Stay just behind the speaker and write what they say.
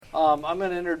I'm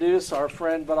going to introduce our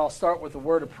friend, but I'll start with a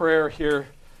word of prayer here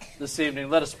this evening.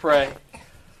 Let us pray.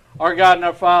 Our God and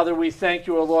our Father, we thank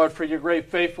you, O Lord, for your great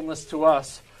faithfulness to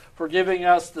us, for giving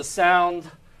us the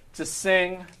sound to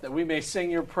sing, that we may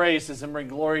sing your praises and bring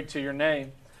glory to your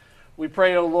name. We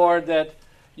pray, O Lord, that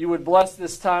you would bless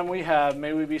this time we have.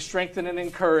 May we be strengthened and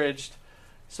encouraged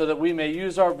so that we may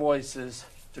use our voices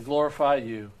to glorify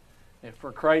you. And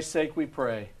for Christ's sake we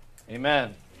pray.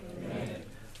 Amen. Amen.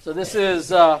 So this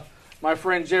is my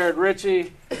friend Jarrod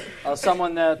Richey,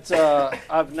 someone that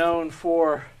I've known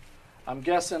for, I'm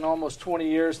guessing, almost 20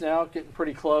 years now, getting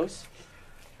pretty close.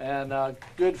 And a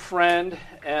good friend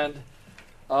and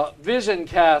vision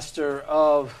caster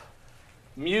of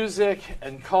music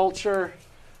and culture.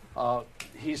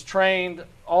 He's trained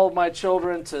all of my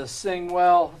children to sing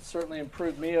well. Certainly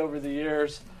improved me over the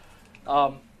years.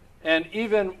 And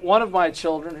even one of my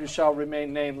children, who shall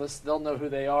remain nameless, they'll know who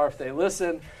they are if they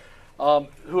listen,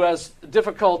 who has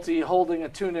difficulty holding a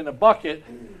tune in a bucket,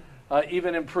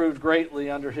 even improved greatly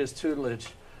under his tutelage.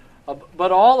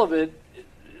 But all of it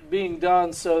being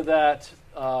done so that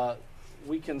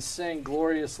we can sing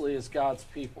gloriously as God's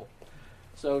people.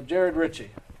 So, Jarrod Richey.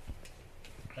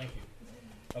 Thank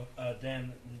you.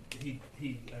 Dan, he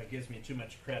gives me too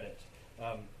much credit.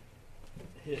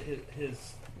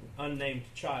 His unnamed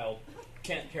child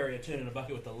can't carry a tune in a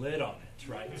bucket with a lid on it,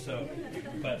 right? So,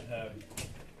 but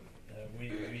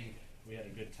we had a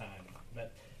good time.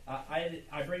 But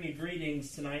I bring you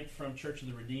greetings tonight from Church of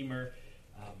the Redeemer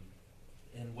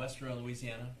in West Monroe,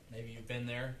 Louisiana. Maybe you've been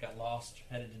there, got lost,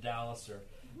 headed to Dallas, or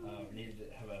needed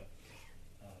to have a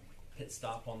pit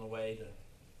stop on the way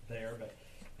to there. But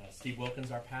Steve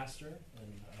Wilkins, our pastor,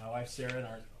 and my wife Sarah, and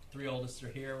our three oldest are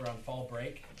here. We're on fall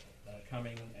break,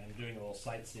 coming and doing a little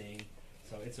sightseeing.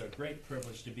 So it's a great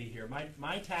privilege to be here.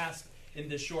 My task in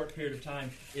this short period of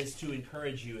time is to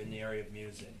encourage you in the area of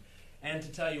music and to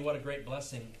tell you what a great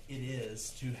blessing it is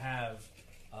to have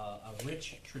a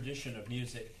rich tradition of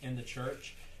music in the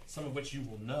church, some of which you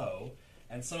will know,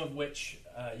 and some of which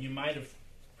you might have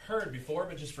heard before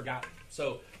but just forgotten.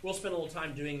 So we'll spend a little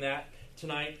time doing that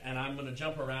tonight, and I'm going to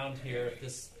jump around here if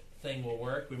this thing will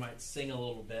work. We might sing a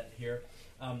little bit here.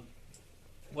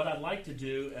 What I'd like to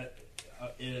do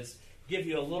is give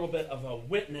you a little bit of a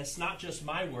witness, not just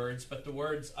my words, but the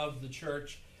words of the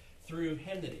church through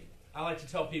hymnody. I like to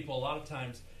tell people a lot of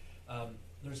times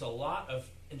there's a lot of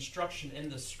instruction in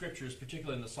the scriptures,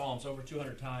 particularly in the Psalms, over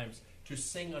 200 times, to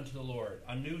sing unto the Lord.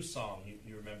 A new song,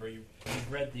 you remember,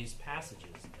 you've read these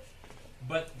passages.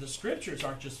 But the scriptures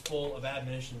aren't just full of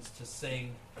admonitions to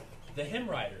sing. The hymn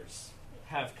writers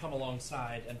have come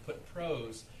alongside and put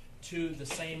prose to the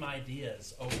same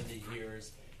ideas over the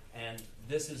years, and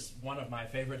this is one of my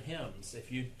favorite hymns.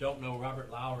 If you don't know Robert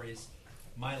Lowry's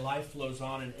 "My Life Flows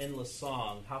On in Endless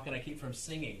Song," "How Can I Keep From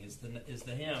Singing" is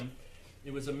the hymn.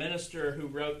 It was a minister who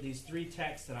wrote these three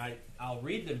texts, and I'll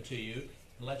read them to you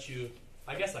and let you.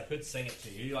 I guess I could sing it to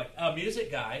you. You're like, a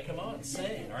music guy, come on,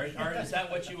 sing. Is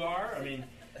that what you are? I mean,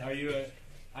 are you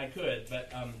I could,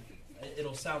 but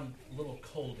it'll sound a little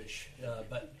coldish,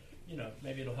 but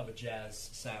maybe it'll have a jazz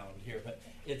sound here. But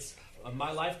it's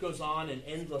 "My life goes on in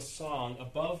endless song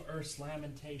above earth's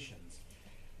lamentations."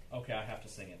 Okay, I have to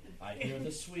sing it. I hear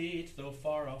the sweet, though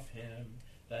far off hymn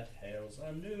that hails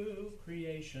a new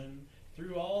creation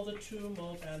through all the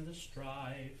tumult and the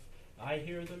strife. I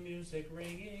hear the music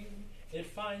ringing, it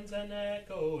finds an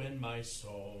echo in my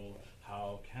soul.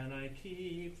 How can I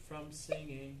keep from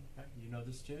singing? You know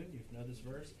this tune? You know this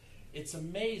verse? It's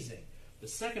amazing. The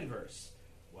second verse.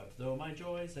 What though my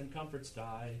joys and comforts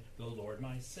die, the Lord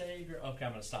my Savior... Okay,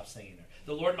 I'm going to stop singing there.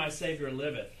 The Lord my Savior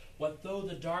liveth. What though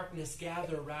the darkness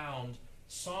gather round,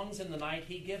 songs in the night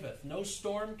he giveth. No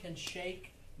storm can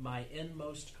shake my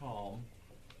inmost calm,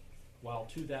 while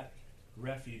to that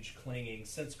refuge clinging,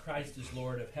 since Christ is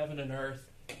Lord of heaven and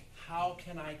earth, how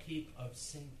can I keep from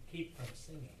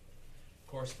singing? Of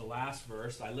course, the last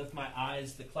verse, I lift my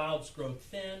eyes, the clouds grow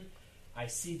thin, I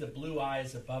see the blue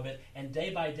eyes above it, and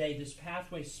day by day this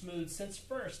pathway smooth, since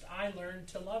first I learned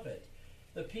to love it.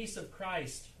 The peace of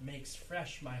Christ makes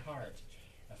fresh my heart,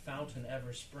 a fountain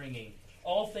ever springing.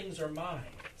 All things are mine,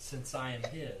 since I am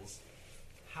his.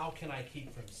 How can I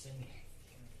keep from singing?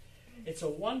 It's a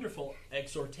wonderful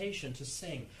exhortation to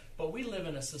sing, but we live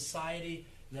in a society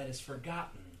that has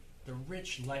forgotten the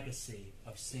rich legacy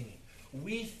of singing.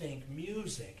 We think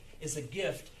music is a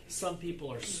gift some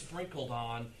people are sprinkled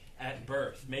on at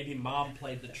birth. Maybe mom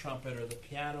played the trumpet or the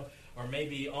piano, or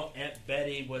maybe Aunt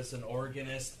Betty was an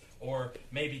organist, or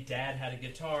maybe dad had a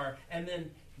guitar, and then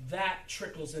that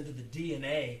trickles into the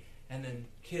DNA, and then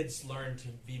kids learn to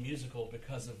be musical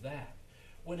because of that.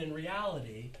 When in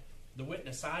reality, the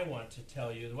witness I want to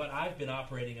tell you, what I've been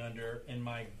operating under in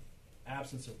my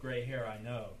absence of gray hair, I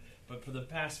know. But for the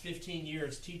past 15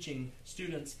 years, teaching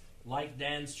students like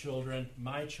Dan's children,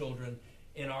 my children,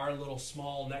 in our little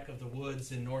small neck of the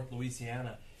woods in North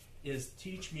Louisiana, is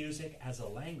teach music as a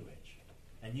language.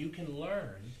 And you can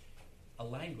learn a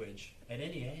language at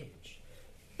any age.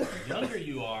 The younger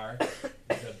you are,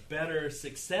 the better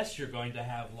success you're going to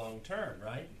have long term,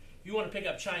 right? If you want to pick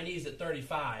up Chinese at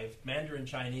 35, Mandarin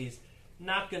Chinese,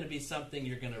 not going to be something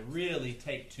you're going to really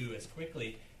take to as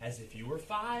quickly as if you were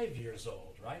 5 years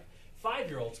old, right?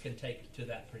 5-year-olds can take to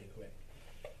that pretty quick.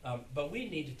 But we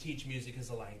need to teach music as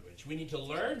a language. We need to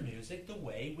learn music the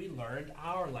way we learned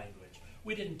our language.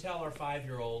 We didn't tell our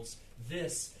 5-year-olds,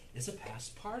 this is a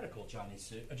past particle, Johnny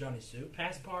Sue,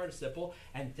 past participle,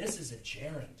 and this is a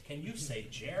gerund. Can you say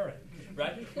gerund?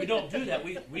 Right? We don't do that.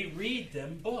 We read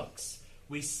them books.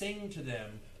 We sing to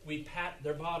them. We pat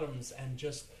their bottoms and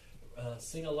just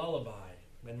sing a lullaby.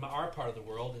 In our part of the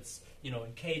world, it's, in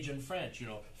Cajun French,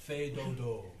 fais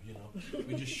dodo,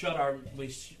 We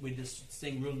just we just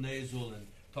sing real nasal and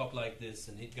talk like this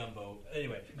and eat gumbo.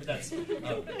 Anyway, but that's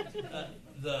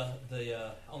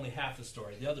the only half the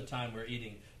story. The other time we're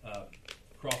eating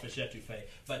crawfish etouffee,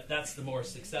 but that's the more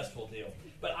successful deal.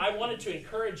 But I wanted to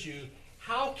encourage you,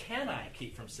 how can I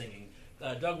keep from singing?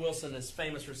 Doug Wilson is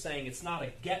famous for saying it's not a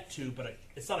get to,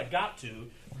 it's not a got to,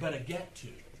 but a get to,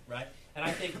 right? And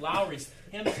I think Lowry's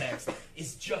hymn text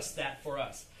is just that for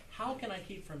us. How can I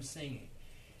keep from singing?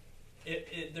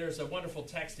 There's a wonderful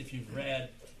text if you've read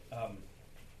a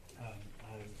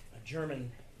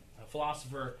German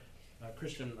philosopher,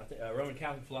 Christian, Roman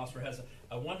Catholic philosopher, has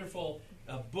a wonderful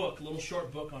book, a little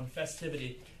short book on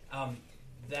festivity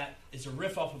that is a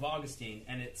riff off of Augustine,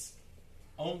 and it's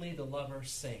Only the Lover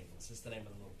Sings is the name of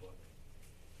the little book.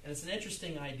 And it's an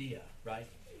interesting idea, right?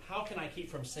 How can I keep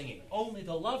from singing? Only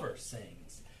the lover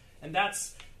sings. And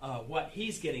that's what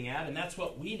he's getting at, and that's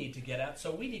what we need to get at.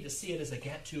 So we need to see it as a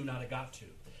get to, not a got to.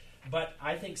 But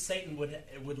I think Satan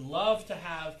would love to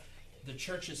have the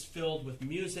churches filled with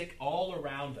music all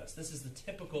around us. This is the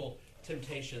typical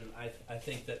temptation, I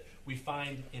think, that we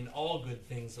find in all good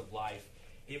things of life.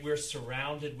 We're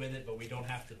surrounded with it, but we don't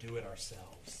have to do it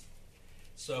ourselves.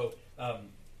 So a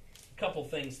couple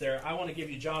things there. I want to give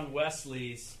you John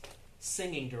Wesley's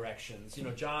singing directions.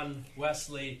 John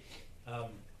Wesley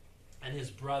and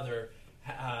his brother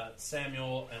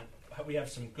Samuel, and we have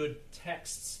some good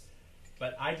texts,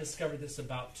 but I discovered this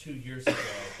about 2 years ago.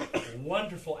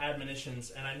 Wonderful admonitions,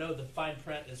 and I know the fine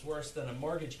print is worse than a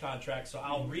mortgage contract, so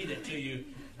I'll read it to you,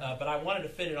 but I wanted to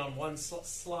fit it on one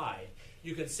slide.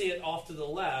 You can see it off to the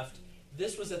left.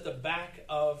 This was at the back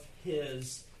of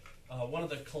his one of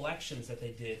the collections that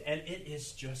they did, and it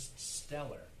is just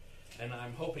stellar. And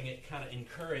I'm hoping it kind of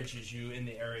encourages you in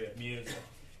the area of music.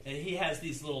 And he has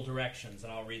these little directions,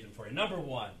 and I'll read them for you. Number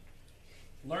 1,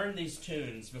 learn these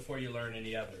tunes before you learn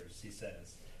any others, he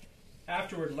says.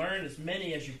 Afterward, learn as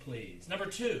many as you please. Number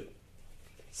 2,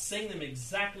 sing them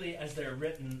exactly as they're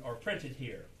written or printed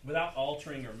here, without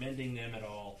altering or mending them at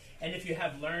all. And if you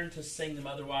have learned to sing them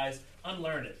otherwise,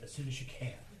 unlearn it as soon as you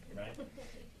can, right?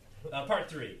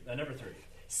 Number 3,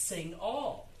 sing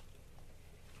all.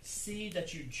 See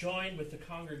that you join with the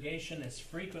congregation as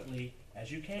frequently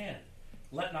as you can.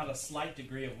 Let not a slight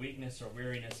degree of weakness or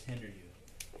weariness hinder you.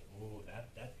 Ooh,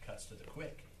 that cuts to the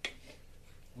quick.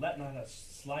 Let not a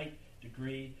slight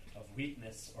degree of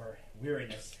weakness or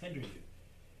weariness hinder you.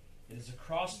 It is a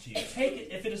cross to you. Take it.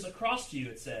 If it is a cross to you,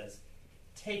 it says,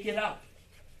 take it up,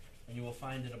 and you will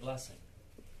find it a blessing.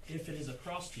 If it is a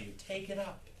cross to you, take it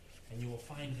up, and you will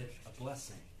find it a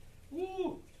blessing.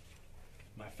 Woo!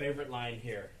 My favorite line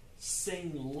here,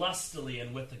 sing lustily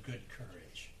and with a good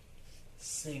courage.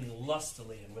 Sing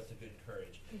lustily and with a good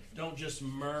courage. Don't just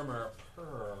murmur,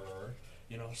 purr,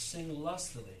 sing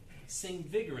lustily. Sing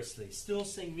vigorously. Still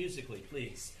sing musically,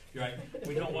 please. You're right.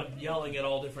 We don't want yelling at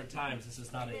all different times. This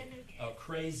is not a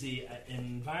crazy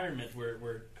environment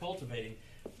we're cultivating,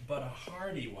 but a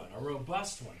hearty one, a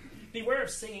robust one. Beware of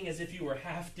singing as if you were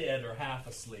half dead or half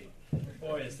asleep.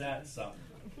 Boy, is that something.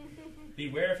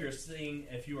 Beware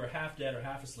if you are half dead or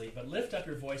half asleep, but lift up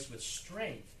your voice with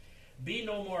strength. Be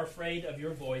no more afraid of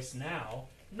your voice now,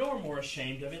 nor more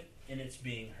ashamed of it in its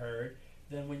being heard,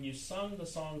 than when you sung the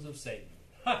songs of Satan.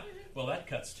 Ha! Well, that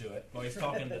cuts to it. Well, he's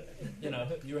talking to,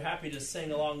 you were happy to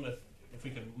sing along with, if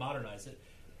we could modernize it,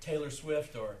 Taylor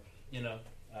Swift or,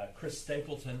 Chris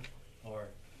Stapleton or,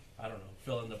 I don't know,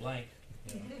 fill in the blank.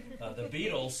 The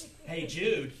Beatles, Hey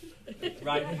Jude,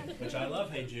 right? Which I love,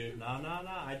 Hey Jude. Nah,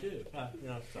 I do.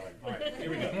 Sorry. All right,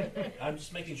 here we go. I'm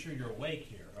just making sure you're awake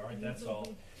here. All right, that's all.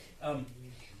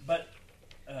 But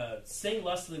Sing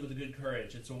lustily with a good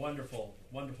courage. It's a wonderful,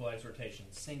 wonderful exhortation.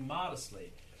 Sing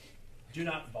modestly. Do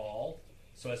not bawl,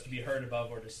 so as to be heard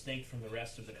above or distinct from the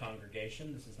rest of the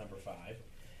congregation. This is number 5.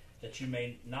 That you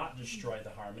may not destroy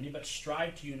the harmony, but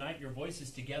strive to unite your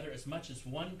voices together as much as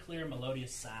one clear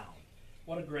melodious sound.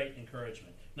 What a great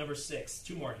encouragement. Number 6,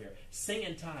 2 more here. Sing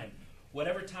in time.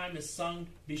 Whatever time is sung,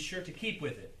 be sure to keep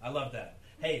with it. I love that.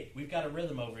 Hey, we've got a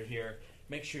rhythm over here.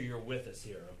 Make sure you're with us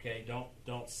here, okay?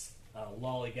 Don't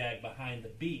lollygag behind the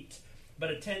beat. But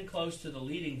attend close to the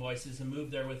leading voices and move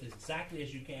therewith as exactly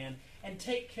as you can. And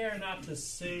take care not to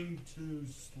sing too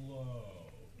slow.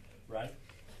 Right?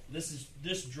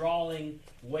 This drawling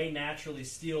way naturally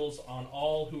steals on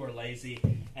all who are lazy,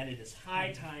 and it is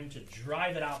high time to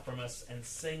drive it out from us and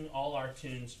sing all our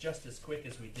tunes just as quick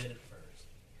as we did at first.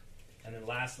 And then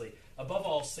lastly, above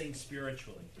all, sing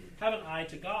spiritually. Have an eye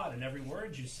to God in every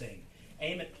word you sing.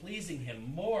 Aim at pleasing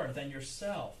Him more than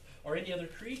yourself or any other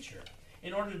creature.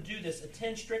 In order to do this,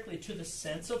 attend strictly to the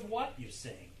sense of what you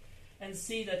sing, and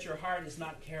see that your heart is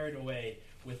not carried away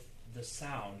with the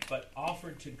sound, but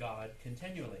offered to God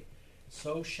continually.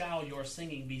 So shall your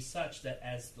singing be such that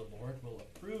as the Lord will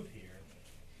approve here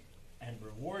and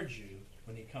reward you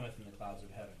when He cometh in the clouds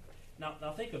of heaven.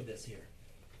 Now think of this here.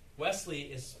 Wesley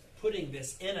is putting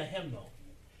this in a hymnal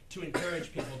to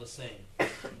encourage people to sing.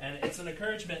 And it's an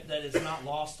encouragement that is not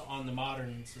lost on the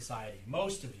modern society.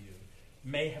 Most of you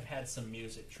may have had some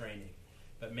music training,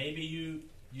 but maybe you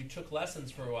took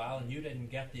lessons for a while and you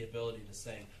didn't get the ability to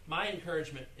sing. My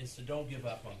encouragement is to don't give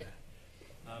up on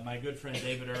that. My good friend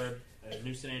David Erb at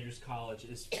New St. Andrews College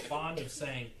is fond of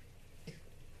saying,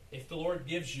 if the Lord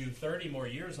gives you 30 more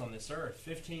years on this earth,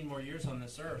 15 more years on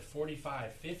this earth,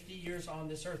 45, 50 years on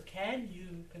this earth, can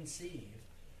you conceive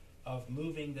of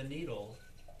moving the needle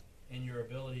in your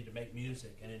ability to make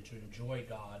music and to enjoy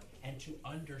God and to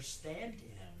understand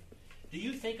Him? Do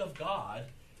you think of God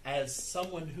as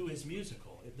someone who is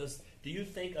musical? Do you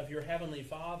think of your Heavenly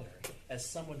Father as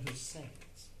someone who sings?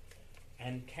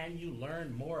 And can you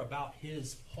learn more about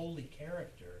His holy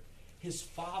character, His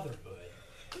fatherhood,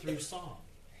 through song?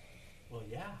 Well,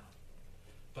 yeah.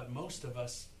 But most of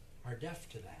us are deaf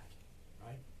to that,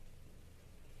 right?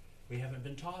 We haven't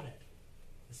been taught it.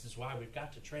 This is why we've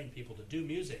got to train people to do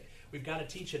music. We've got to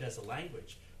teach it as a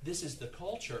language. This is the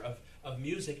culture of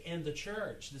music in the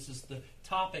church. This is the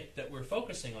topic that we're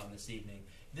focusing on this evening.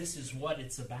 This is what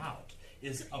it's about.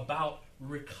 Is about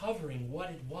recovering what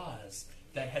it was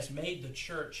that has made the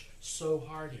church so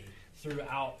hardy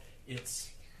throughout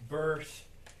its birth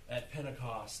at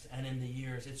Pentecost and in the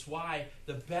years. It's why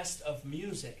the best of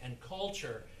music and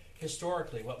culture,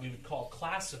 historically, what we would call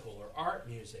classical or art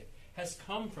music, has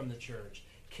come from the church,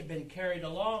 been carried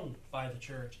along by the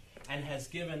church, and has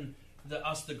given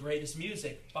us the greatest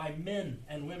music by men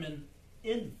and women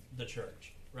in the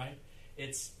church, right?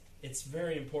 It's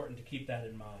very important to keep that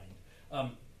in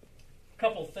mind.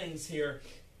 Couple things here.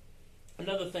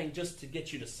 Another thing, just to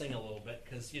get you to sing a little bit,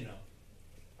 because,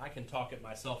 I can talk at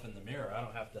myself in the mirror. I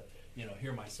don't have to,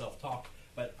 hear myself talk.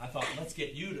 But I thought, let's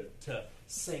get you to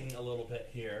sing a little bit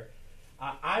here.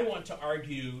 I want to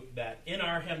argue that in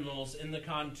our hymnals, in the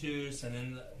cantus,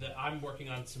 and I'm working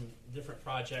on some different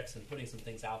projects and putting some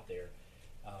things out there.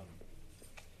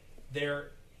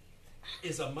 There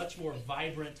is a much more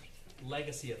vibrant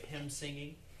legacy of hymn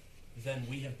singing than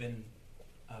we have been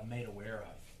made aware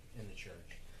of in the church.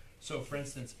 So, for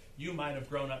instance, you might have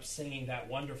grown up singing that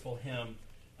wonderful hymn,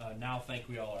 Now Thank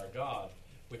We All Our God,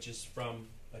 which is from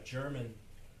a German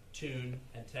tune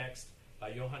and text by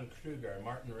Johann Krüger and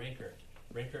Martin Rinkert.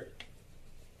 Rinkert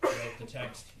wrote the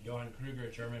text. Johann Krüger,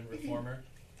 a German reformer,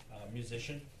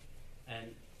 musician.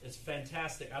 And it's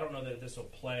fantastic. I don't know that this will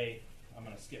play. I'm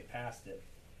going to skip past it.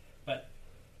 But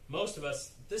most of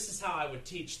us, this is how I would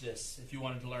teach this if you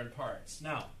wanted to learn parts.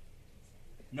 Now,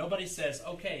 nobody says,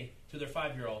 okay, to their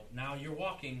 5-year-old, now you're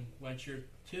walking. Once you're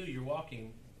 2, you're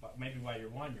walking. Maybe while you're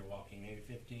 1, you're walking. Maybe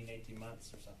 15, 18 months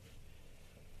or something.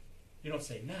 You don't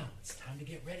say, now it's time to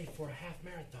get ready for a half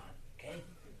marathon. Okay?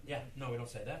 Yeah, no, we don't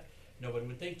say that. Nobody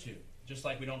would think to. Just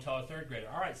like we don't tell a 3rd grader,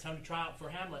 all right, it's time to try out for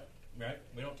Hamlet. Right?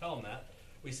 We don't tell them that.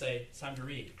 We say, it's time to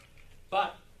read.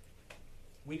 But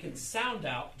we can sound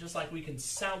out, just like we can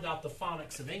sound out the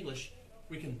phonics of English,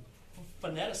 we can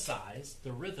phoneticize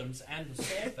the rhythms and the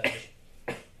solfege.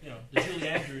 The Julie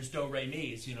Andrews do, re,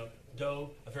 mi's, do,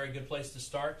 a very good place to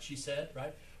start, she said,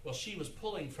 right? Well, she was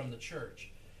pulling from the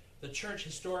church. The church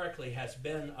historically has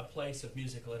been a place of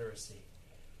music literacy.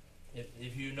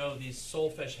 If you know these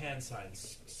solfege hand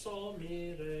signs, sol,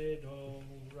 mi, re,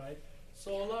 do, right?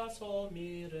 Sol, la, sol,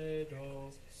 mi, re,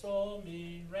 do, sol,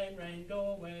 mi, rain, rain,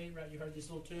 go away, right? You heard these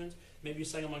little tunes? Maybe you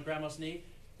sang them on grandma's knee.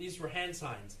 These were hand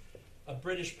signs. A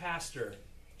British pastor,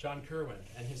 John Kerwin,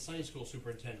 and his Sunday school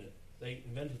superintendent, they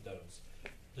invented those.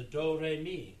 The do, re,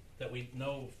 mi, that we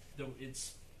know,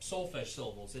 it's solfege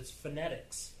syllables, it's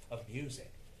phonetics of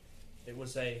music. It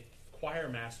was a choir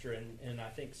master in I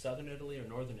think, southern Italy or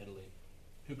northern Italy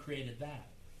who created that.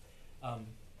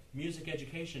 Music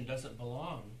education doesn't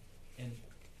belong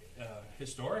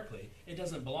historically, it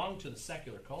doesn't belong to the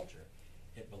secular culture.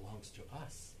 It belongs to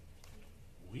us.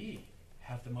 We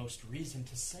have the most reason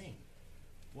to sing.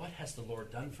 What has the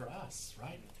Lord done for us,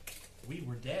 right? We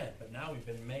were dead, but now we've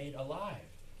been made alive,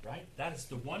 right? That is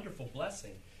the wonderful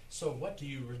blessing. So what do?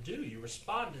 You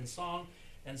respond in song.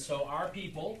 And so our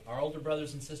people, our older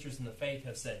brothers and sisters in the faith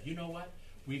have said, you know what?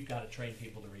 We've got to train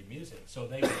people to read music. So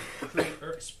they create,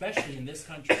 especially in this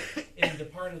country, in the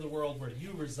part of the world where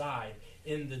you reside,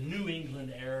 in the New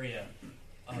England area,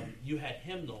 you had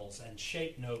hymnals and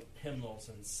shape note hymnals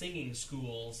and singing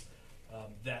schools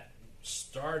that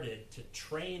started to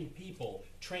train people,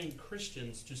 train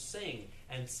Christians to sing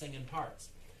and sing in parts.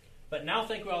 But now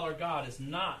Thank We All Our God is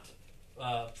not,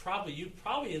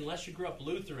 probably unless you grew up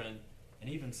Lutheran, and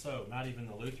even so, not even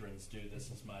the Lutherans do this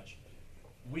as much.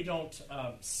 We don't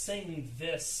sing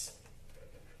this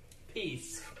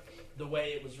piece the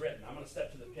way it was written. I'm going to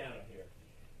step to the piano here.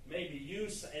 Maybe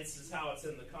this is how it's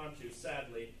in the cantus,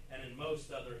 sadly, and in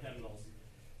most other hymnals.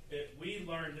 We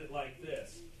learned it like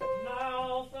this.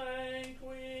 Now thank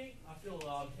we. I feel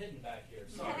hidden back here.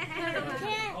 Sorry.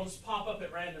 I'll just pop up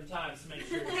at random times to make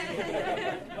sure.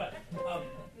 But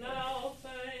now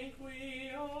thank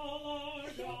we all our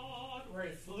God.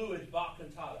 Very fluid Bach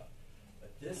cantata.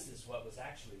 But this is what was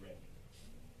actually written.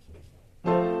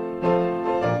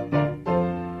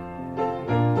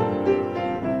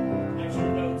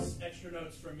 Extra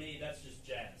notes for me. That's just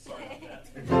jazz. Sorry about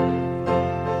that.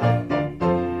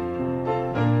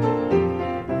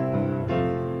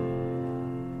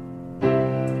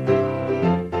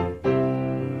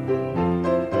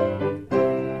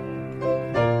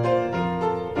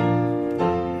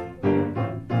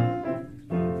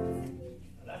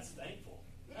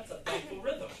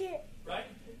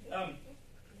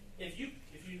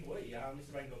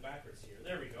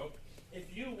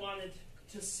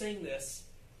 To sing this,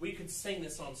 we could sing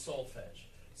this on solfege.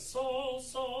 Sol,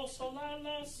 sol, sol, la,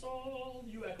 la, sol.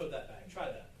 You echoed that back. Try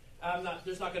that.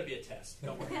 There's not going to be a test.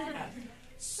 Don't worry.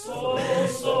 Sol,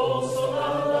 sol, sol,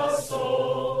 la, la,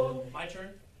 sol. My turn.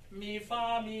 Mi,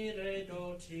 fa, mi, re,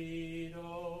 do, ti,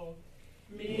 do.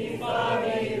 Mi, fa,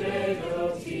 mi, re,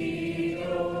 do, ti,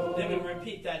 do. Then we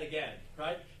repeat that again,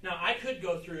 right? Now, I could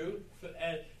go through,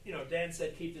 Dan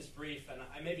said keep this brief, and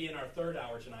maybe in our third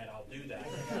hour tonight I'll do that.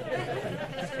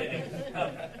 Just kidding.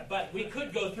 But we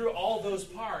could go through all those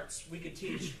parts. We could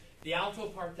teach the alto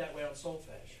part that way on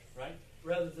solfege, right?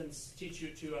 Rather than teach you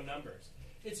two on numbers.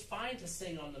 It's fine to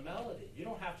sing on the melody. You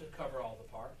don't have to cover all the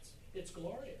parts. It's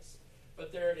glorious.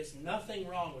 But there is nothing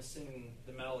wrong with singing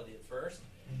the melody at first,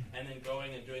 and then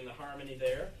going and doing the harmony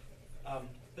there.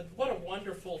 But what a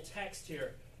wonderful text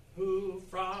here. Who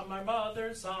from our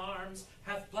mother's arms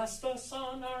hath blessed us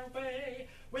on our way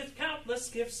with countless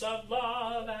gifts of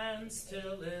love, and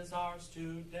still is ours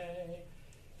today.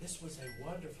 This was a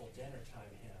wonderful dinner time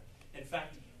hymn. In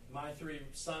fact, my three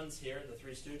sons here, the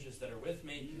three stooges that are with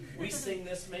me, we sing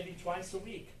this maybe twice a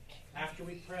week. After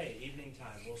we pray, evening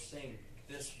time, we'll sing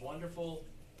this wonderful,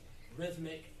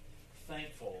 rhythmic,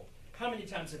 thankful. How many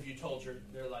times have you told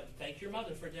they're like, thank your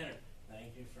mother for dinner?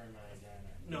 Thank you for my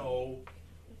dinner. No.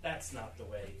 That's not the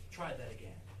way. Try that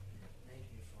again. Thank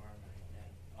you for my dinner.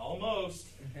 Almost.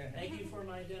 Thank you for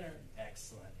my dinner.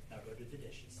 Excellent. Now go do the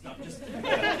dishes. No, just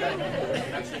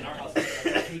actually in our house,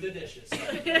 do the dishes.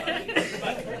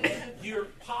 But your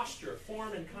posture,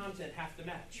 form, and content have to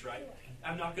match, right?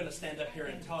 I'm not going to stand up here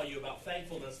and tell you about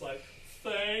thankfulness like,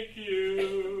 thank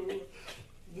you.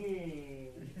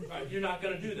 Right? You're not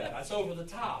going to do that. That's over the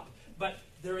top. But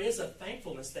there is a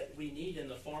thankfulness that we need in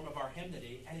the form of our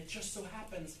hymnody, and it just so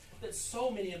happens that so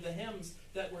many of the hymns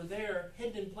that were there,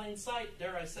 hidden in plain sight,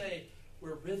 dare I say,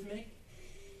 were rhythmic,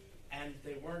 and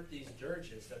they weren't these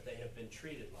dirges that they have been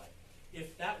treated like.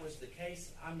 If that was the case,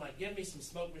 I'm like, give me some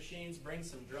smoke machines, bring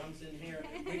some drums in here.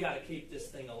 We got to keep this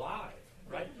thing alive,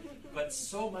 right? But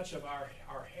so much of our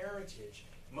heritage,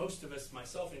 most of us,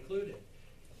 myself included,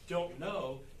 don't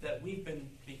know that we've been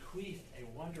bequeathed a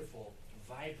wonderful,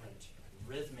 vibrant,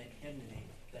 rhythmic hymnody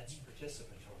that's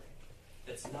participatory,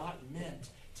 that's not meant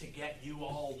to get you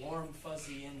all warm,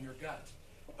 fuzzy in your gut,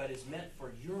 but is meant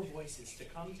for your voices to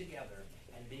come together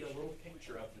and be a little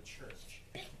picture of the church.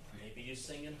 Maybe you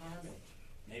sing in harmony.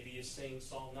 Maybe you sing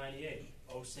Psalm 98,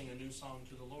 Oh, sing a new song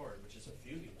to the Lord, which is a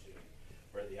fugue tune.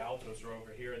 where the altos are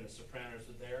over here and the sopranos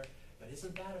are there. But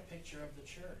isn't that a picture of the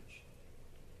church?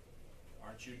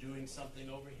 Aren't you doing something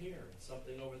over here,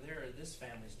 something over there this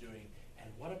family's doing? And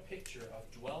what a picture of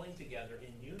dwelling together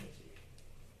in unity,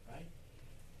 right?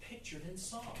 Pictured in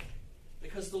song.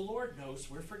 Because the Lord knows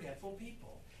we're forgetful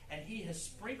people. And he has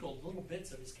sprinkled little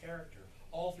bits of his character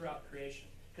all throughout creation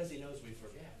because he knows we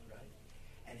forget, right?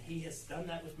 And he has done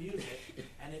that with music,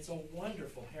 and it's a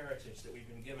wonderful heritage that we've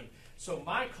been given. So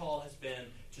my call has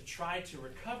been to try to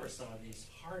recover some of these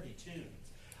hearty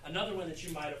tunes. Another one that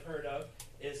you might have heard of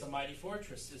is A Mighty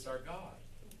Fortress is Our God.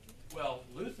 Well,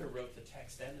 Luther wrote the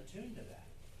text and the tune to that.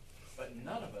 But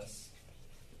none of us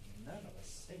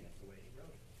sing it the way he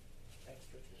wrote it.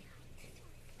 Text or tune.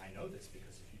 I know this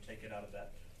because if you take it out of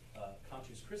that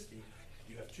Cantus Christi,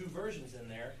 you have two versions in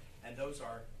there, and those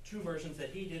are two versions that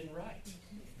he didn't write.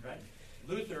 Right?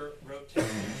 Luther wrote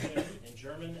text in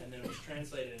German, and then it was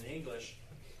translated in English.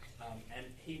 And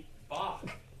Bach,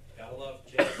 gotta love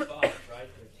James Bach, right?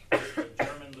 The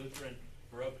German Lutheran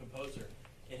Baroque composer,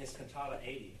 in his Cantata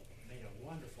 80, made a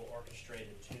wonderful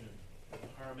orchestrated tune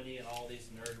with harmony and all these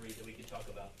nerdery that we could talk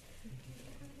about.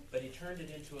 But he turned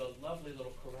it into a lovely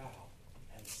little chorale,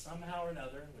 and somehow or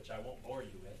another, which I won't bore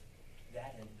you with,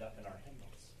 that ended up in our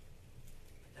hymnals.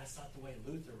 But that's not the way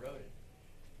Luther wrote it.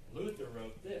 Luther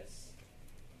wrote this.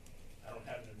 I don't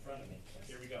have it in front of me.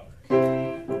 Here we go.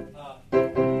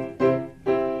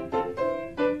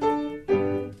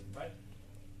 Right?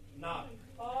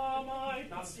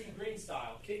 Not Steve Green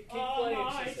style. Keep playing.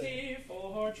 Mighty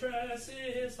fortress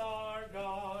is our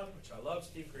God, which I love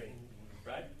Steve Green.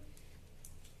 Right?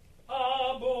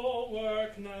 A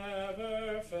bulwark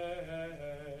never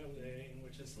failing,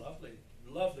 which is lovely,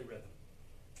 lovely rhythm,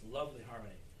 lovely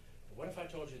harmony. But what if I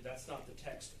told you that's not the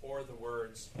text or the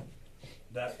words,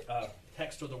 that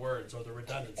text or the words or the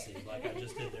redundancy like I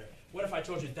just did there? What if I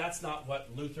told you that's not what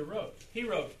Luther wrote? He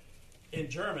wrote in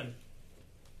German,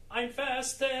 Ein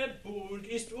feste Burg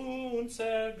ist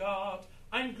unser Gott,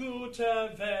 ein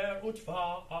guter Wehr und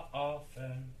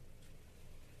Waffen.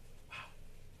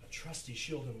 Trusty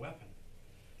shield and weapon.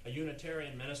 A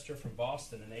Unitarian minister from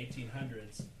Boston in the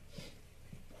 1800s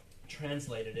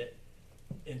translated it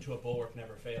into a bulwark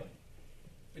never failing.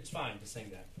 It's fine to sing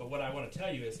that. But what I want to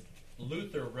tell you is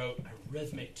Luther wrote a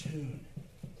rhythmic tune.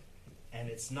 And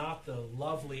it's not the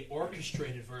lovely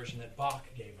orchestrated version that Bach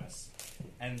gave us.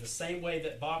 And the same way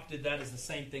that Bach did that is the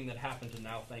same thing that happened to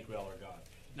Now Thank We All Our God.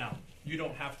 Now, you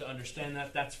don't have to understand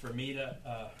that. That's for me to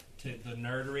the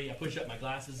nerdery. I push up my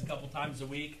glasses a couple times a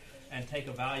week and take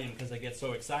a Valium because I get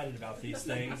so excited about these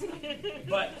things.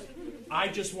 But I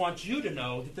just want you to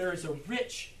know that there is a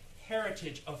rich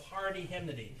heritage of hearty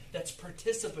hymnody that's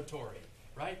participatory,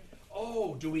 right?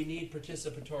 Oh, do we need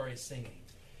participatory singing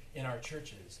in our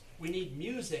churches? We need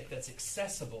music that's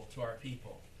accessible to our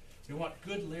people. We want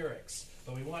good lyrics,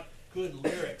 but we want good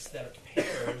lyrics that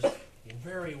pairs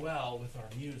very well with our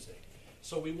music.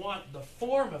 So we want the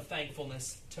form of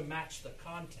thankfulness to match the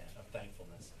content of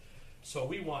thankfulness. So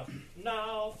we want,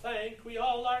 now thank we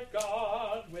all our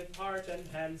God with heart and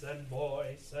hands and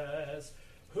voices,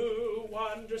 who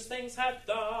wondrous things hath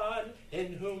done,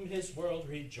 in whom his world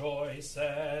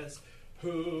rejoices,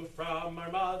 who from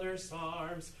our mother's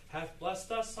arms hath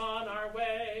blessed us on our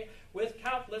way with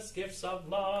countless gifts of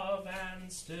love,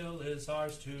 and still is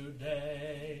ours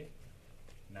today.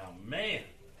 Now, man,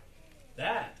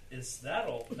 that's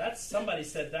somebody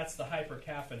said that's the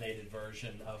hyper-caffeinated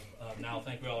version of Now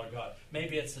Thank We All Our God.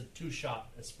 Maybe it's a 2-shot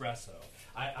espresso.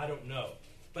 I don't know.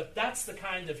 But that's the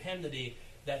kind of hymnody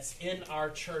that's in our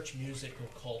church musical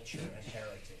culture and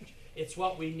heritage. It's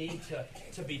what we need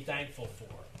to be thankful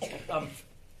for.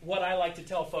 What I like to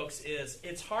tell folks is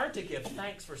it's hard to give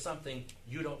thanks for something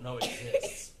you don't know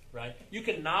exists, right? You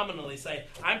can nominally say,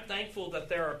 I'm thankful that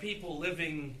there are people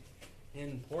living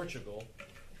in Portugal.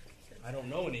 I don't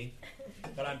know any,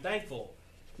 but I'm thankful.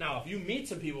 Now, if you meet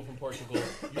some people from Portugal,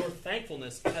 your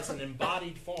thankfulness has an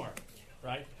embodied form,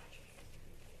 right?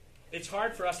 It's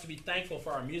hard for us to be thankful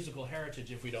for our musical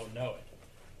heritage if we don't know it.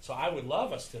 So I would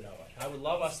love us to know it. I would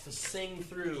love us to sing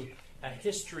through a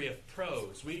history of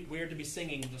prose. We're to be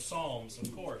singing the Psalms,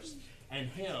 of course, and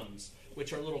hymns,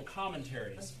 which are little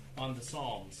commentaries on the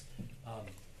Psalms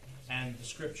and the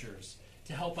Scriptures.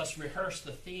 to help us rehearse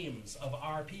the themes of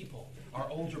our people, our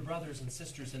older brothers and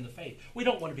sisters in the faith. We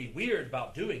don't want to be weird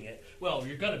about doing it. Well,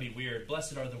 you're going to be weird.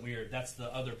 Blessed are the weird. That's the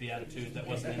other beatitude that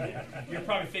wasn't in there. You're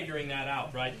probably figuring that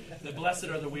out, right? The blessed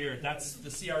are the weird. That's the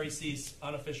CREC's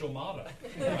unofficial motto.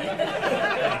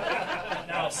 Right?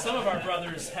 Now, some of our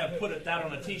brothers have put that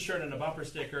on a T-shirt and a bumper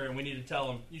sticker, and we need to tell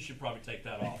them, you should probably take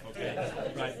that off,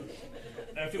 okay? Right?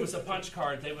 And if it was a punch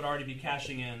card, they would already be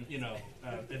cashing in,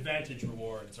 advantage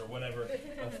rewards or whatever,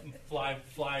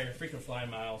 frequent fly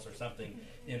miles or something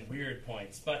in weird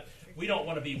points. But we don't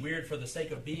want to be weird for the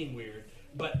sake of being weird.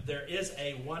 But there is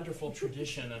a wonderful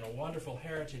tradition and a wonderful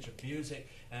heritage of music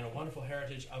and a wonderful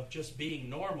heritage of just being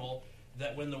normal,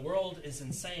 that when the world is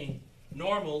insane,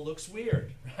 normal looks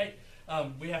weird, right?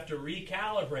 We have to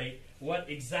recalibrate what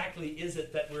exactly is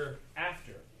it that we're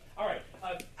after. All right,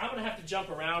 I'm going to have to jump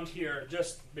around here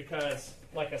just because,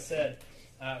 like I said,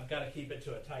 I've got to keep it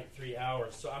to a tight 3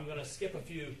 hours. So I'm going to skip a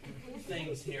few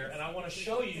things here, and I want to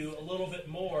show you a little bit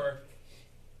more.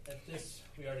 At this,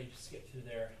 we already skipped through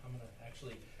there. I'm going to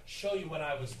actually show you what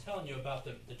I was telling you about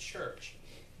the church.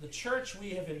 The church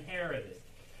we have inherited.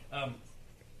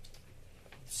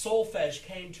 Solfege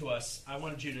came to us. I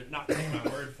wanted you to not take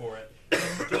my word for it.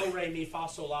 Do, re, mi, fa,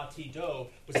 sol, la, ti, do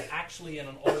was actually in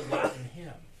an old Latin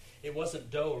hymn. It wasn't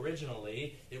do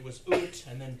originally. It was ut,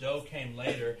 and then do came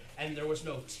later. And there was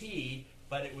no ti,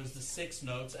 but it was the 6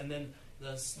 notes, and then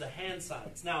the hand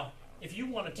signs. Now, if you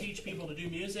want to teach people to do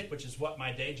music, which is what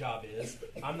my day job is,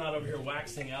 I'm not over here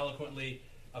waxing eloquently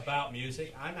about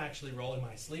music. I'm actually rolling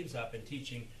my sleeves up and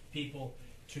teaching people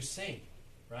to sing,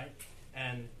 right?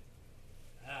 And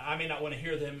I may not want to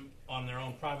hear them on their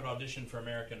own private audition for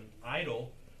American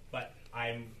Idol, but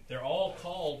they're all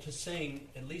called to sing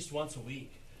at least once a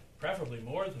week, preferably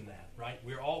more than that, right?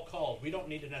 We're all called. We don't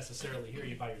need to necessarily hear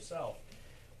you by yourself,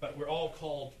 but we're all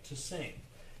called to sing.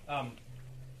 A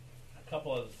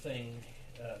couple of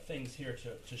things here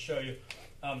to show you.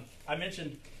 I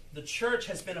mentioned the church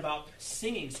has been about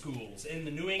singing schools in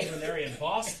the New England area in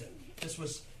Boston. This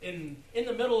was in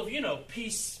the middle of,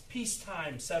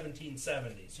 peacetime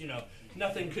 1770s.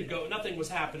 Nothing was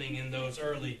happening in those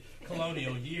early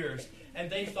colonial years. And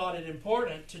they thought it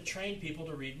important to train people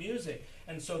to read music.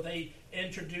 And so they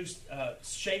introduced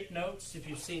shape notes. If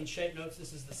you've seen shape notes,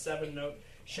 this is the 7-note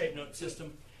shape note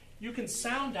system. You can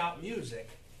sound out music.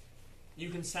 You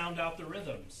can sound out the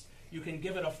rhythms. You can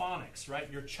give it a phonics,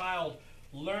 right? Your child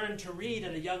learned to read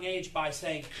at a young age by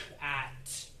saying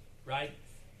at, right?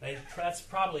 That's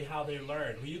probably how they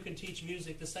learned. Well, you can teach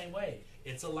music the same way.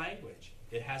 It's a language.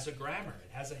 It has a grammar.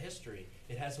 It has a history.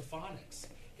 It has a phonics.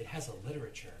 It has a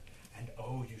literature. And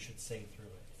you should sing through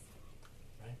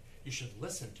it, right? You should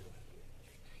listen to it.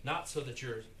 Not so that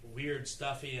you're weird,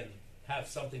 stuffy, and have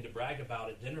something to brag about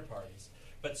at dinner parties,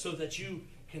 but so that you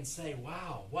can say,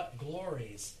 wow, what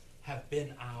glories have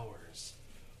been ours.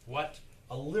 What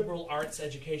a liberal arts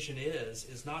education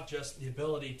is not just the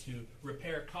ability to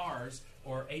repair cars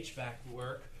or HVAC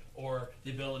work or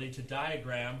the ability to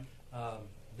diagram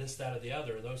this, that, or the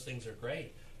other. Those things are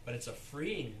great. But it's a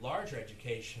freeing, larger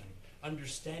education,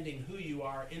 understanding who you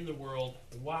are in the world,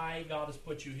 why God has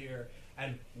put you here,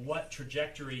 and what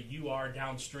trajectory you are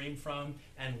downstream from,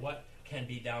 and what can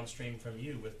be downstream from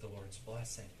you with the Lord's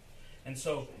blessing. And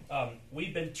so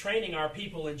we've been training our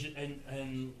people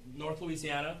in North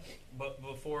Louisiana, but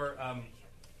before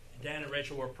Dan and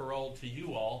Rachel were paroled to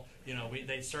you all,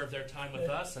 they served their time with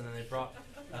us, and then they brought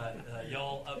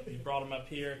y'all up. You brought them up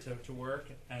here to work,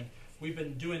 and we've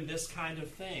been doing this kind of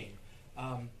thing.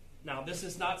 Now, this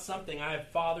is not something. I have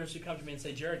fathers who come to me and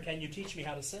say, Jarrod, can you teach me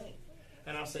how to sing?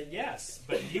 And I'll say, yes,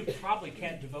 but you probably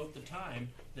can't devote the time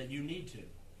that you need to,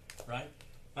 right?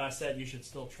 But I said you should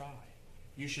still try.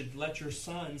 You should let your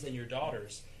sons and your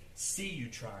daughters see you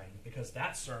trying, because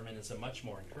that sermon is a much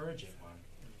more encouraging one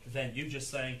than you just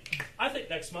saying, I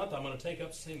think next month I'm going to take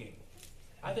up singing.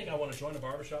 I think I want to join a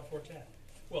barbershop quartet.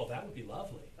 Well, that would be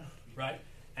lovely, right?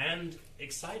 And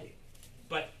exciting.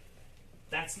 But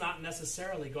that's not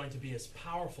necessarily going to be as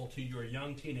powerful to your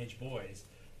young teenage boys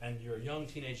and your young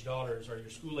teenage daughters or your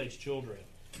school-age children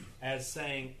as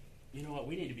saying, you know what,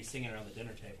 we need to be singing around the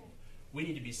dinner table. We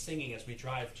need to be singing as we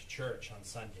drive to church on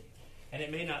Sunday. And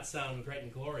it may not sound great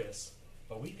and glorious,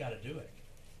 but we've got to do it.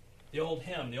 The old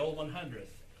hymn, the old 100th,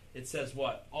 it says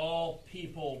what? All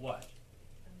people what?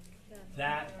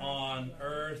 That on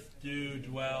earth do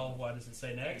dwell. What does it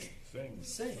say next?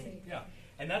 Sing. Yeah.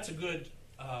 And that's a good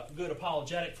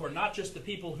apologetic for not just the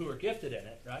people who are gifted in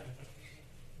it, right?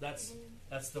 That's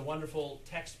the wonderful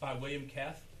text by William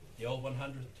Keth, the old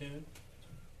 100th tune,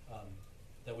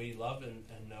 that we love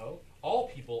and know. All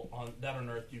people that on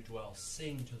earth do dwell,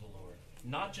 sing to the Lord.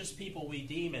 not just people we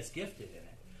deem as gifted in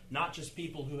it, not just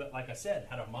people who, like I said,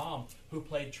 had a mom who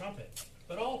played trumpet,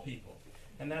 but all people.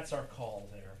 And that's our call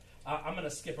there. I'm going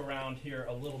to skip around here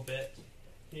a little bit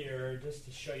here just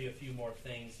to show you a few more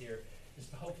things here, just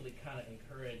to hopefully kind of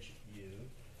encourage you.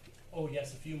 Oh,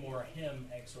 yes, a few more hymn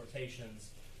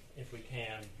exhortations if we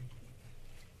can.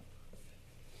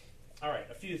 All right,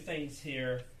 a few things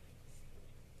here.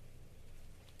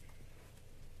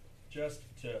 Just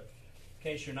in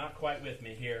case you're not quite with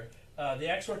me here. The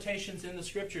exhortations in the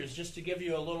Scriptures, just to give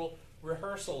you a little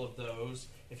rehearsal of those,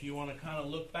 if you want to kind of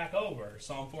look back over.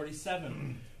 Psalm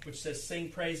 47, which says, sing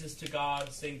praises to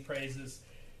God, sing praises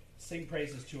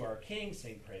to our King,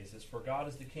 sing praises, for God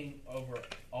is the King over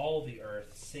all the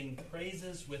earth. Sing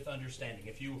praises with understanding.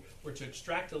 If you were to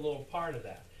extract a little part of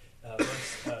that,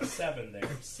 verse 7 there,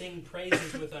 sing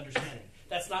praises with understanding.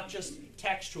 That's not just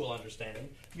textual understanding.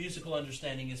 Musical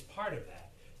understanding is part of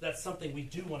that. That's something we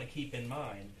do want to keep in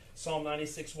mind. Psalm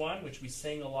 96:1, which we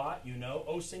sing a lot, you know.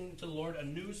 Oh, sing to the Lord a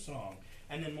new song.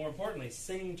 And then more importantly,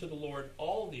 sing to the Lord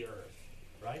all the earth,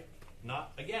 right?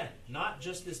 Not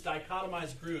just this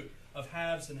dichotomized group of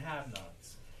haves and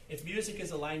have-nots. If music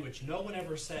is a language, no one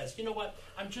ever says, you know what,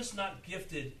 I'm just not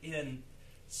gifted in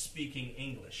speaking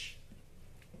English.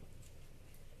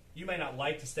 You may not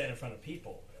like to stand in front of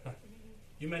people.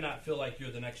 You may not feel like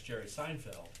you're the next Jerry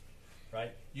Seinfeld,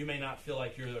 right? You may not feel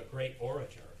like you're a great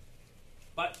orator.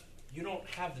 But you don't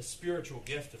have the spiritual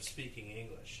gift of speaking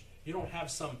English. You don't have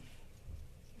some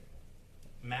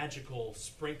magical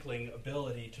sprinkling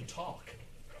ability to talk,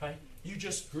 right? You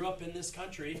just grew up in this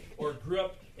country or grew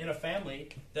up in a family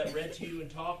that read to you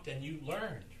and talked and you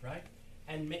learned, right?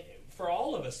 And for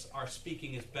all of us, our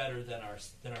speaking is better than our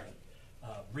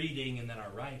reading and then our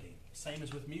writing. Same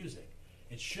as with music.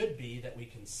 It should be that we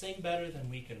can sing better than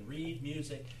we can read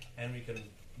music, and we can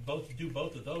do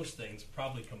both of those things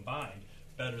probably combined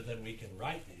better than we can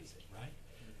write music, right?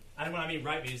 And when I mean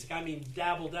write music, I mean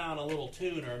dabble down a little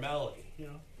tune or a melody, you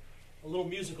know, a little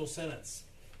musical sentence.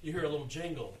 You hear a little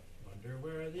jingle. Wonder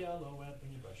where the yellow went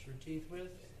when you brush your teeth with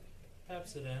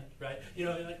Pepsodent, right? You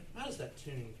know, you're like, how does that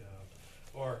tune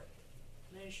go? Or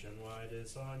Nationwide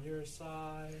is on your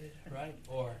side, right?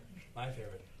 Or my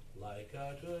favorite, like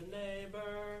a good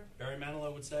neighbor, Barry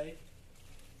Manilow would say.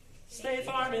 State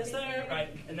Farm is there, right?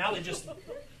 And now they just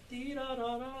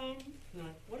dee-da-da-dum.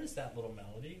 What is that little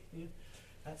melody?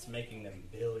 That's making them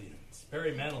billions.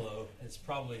 Barry Manilow is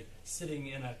probably sitting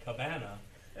in a cabana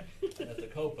at the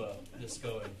Copa just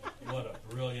going, what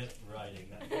a brilliant writing.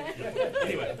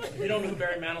 Anyway, if you don't know who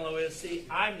Barry Manilow is, see,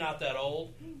 I'm not that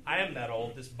old. I am that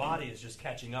old. This body is just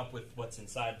catching up with what's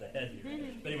inside the head here.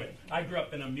 But anyway, I grew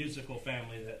up in a musical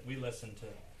family that we listened to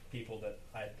people that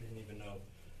I didn't even know.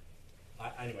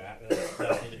 That's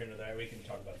neither here nor there. We can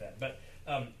talk about that. But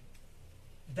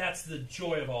that's the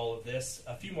joy of all of this.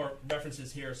 A few more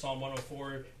references here. Psalm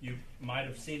 104, you might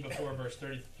have seen before, verse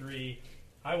 33.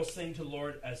 I will sing to the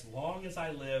Lord as long as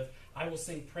I live. I will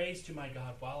sing praise to my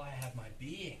God while I have my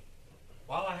being.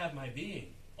 While I have my being.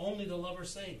 Only the lover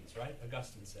sings, right?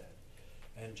 Augustine said.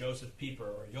 And Joseph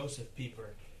Pieper,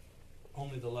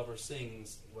 Only the Lover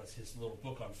Sings, was his little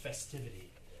book on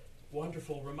festivity.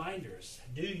 Wonderful reminders.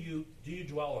 Do you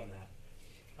dwell on that?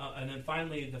 And then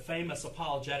finally, the famous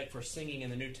apologetic for singing in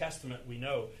the New Testament, we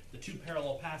know the two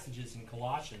parallel passages in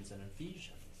Colossians and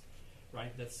Ephesians,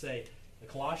 right, that say, the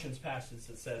Colossians passage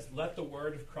that says, let the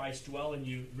word of Christ dwell in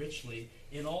you richly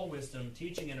in all wisdom,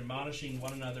 teaching and admonishing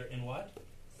one another in what?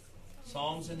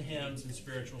 Psalms and hymns and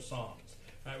spiritual songs.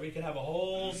 Right, we could have a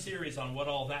whole series on what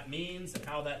all that means and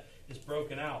how that is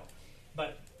broken out.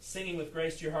 But singing with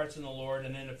grace to your hearts in the Lord.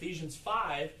 And then Ephesians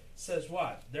 5 says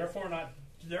what? Therefore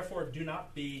do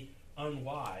not be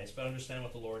unwise, but understand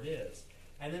what the Lord is.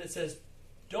 And then it says,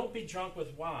 don't be drunk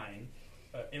with wine,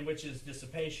 in which is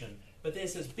dissipation. But then it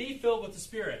says, be filled with the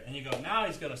Spirit. And you go, now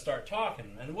he's going to start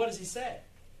talking. And what does he say?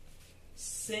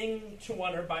 Sing to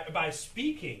one another by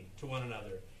speaking to one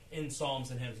another in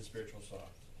psalms and hymns and spiritual songs,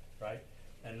 right?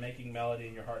 And making melody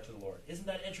in your heart to the Lord. Isn't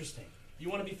that interesting? You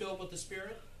want to be filled with the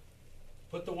Spirit?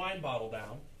 Put the wine bottle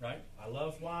down, right? I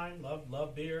love wine,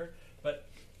 love beer, but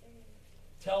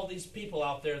tell these people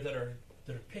out there that are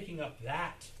picking up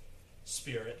that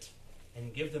spirit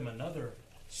and give them another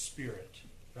spirit,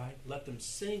 right? Let them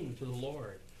sing to the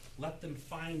Lord. Let them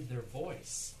find their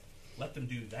voice. Let them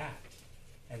do that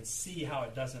and see how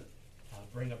it doesn't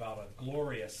bring about a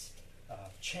glorious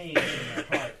change in their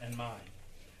heart and mind.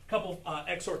 A couple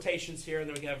exhortations here, and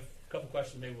then we have a couple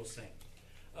questions. Maybe we'll sing.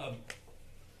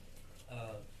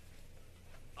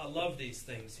 I love these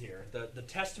things here. The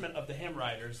testament of the hymn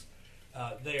writers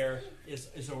there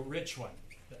is a rich one.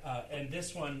 And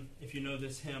this one, if you know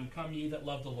this hymn, Come Ye That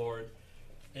Love the Lord,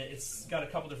 it's got a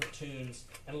couple different tunes.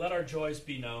 And let our joys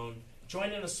be known.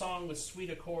 Join in a song with sweet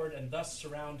accord and thus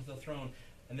surround the throne.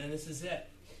 And then this is it.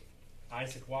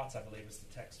 Isaac Watts, I believe, is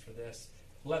the text for this.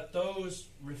 Let those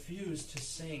refuse to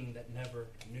sing that never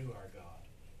knew our God,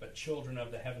 but children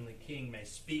of the heavenly King may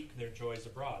speak their joys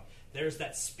abroad. There's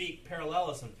that speak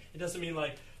parallelism. It doesn't mean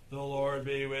like, the Lord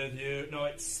be with you. No,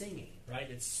 it's singing, right?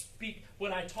 It's speak.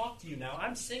 When I talk to you now,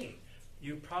 I'm singing.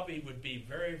 You probably would be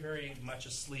very, very much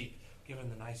asleep, given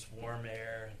the nice warm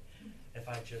air. If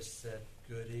I just said,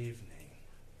 good evening,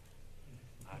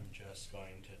 I'm just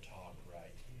going to talk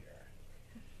right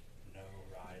here. No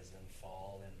rise and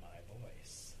fall in my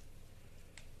voice.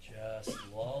 Just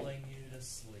lulling you to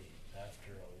sleep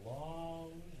after a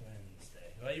long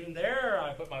Wednesday. Well, even there,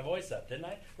 I put my voice up, didn't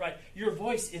I? Right. Your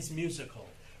voice is musical.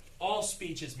 All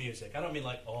speech is music. I don't mean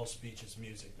like all speech is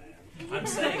music, man. I'm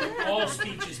saying all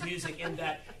speech is music in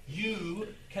that you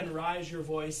can rise your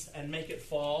voice and make it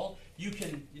fall. You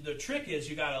can. The trick is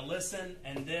you got to listen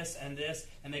and this, and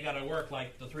they got to work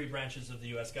like the three branches of the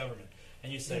U.S. government.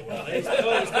 And you say, well, those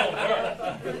don't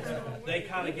work. They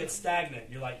kind of get stagnant.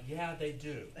 You're like, yeah, they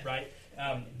do, right?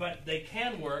 But they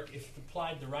can work if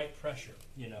applied the right pressure.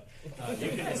 You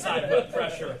can decide what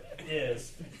pressure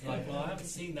is. You're like, well, I haven't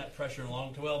seen that pressure in a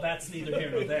long time. Well, that's neither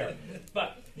here nor there.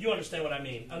 But you understand what I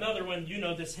mean. Another one, you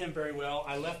know this hymn very well.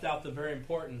 I left out the very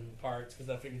important parts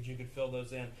because I figured you could fill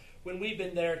those in. When we've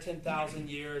been there 10,000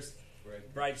 years,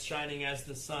 bright shining as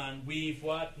the sun, we've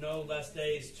what? No less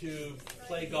days to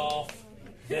play golf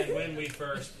than when we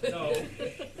first. No.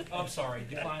 I'm sorry.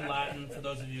 Decline Latin for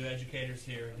those of you educators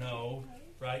here. No.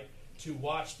 Right? To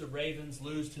watch the Ravens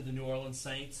lose to the New Orleans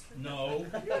Saints? No.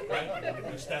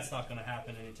 Right? Which that's not going to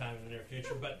happen anytime in the near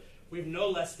future. But we've no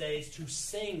less days to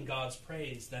sing God's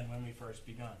praise than when we first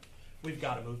begun. We've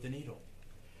got to move the needle.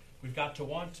 We've got to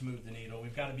want to move the needle.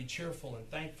 We've got to be cheerful and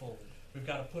thankful. We've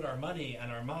got to put our money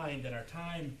and our mind and our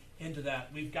time into that.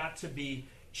 We've got to be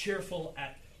cheerful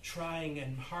at trying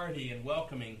and hardy and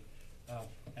welcoming.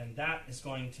 And that is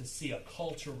going to see a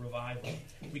culture revival.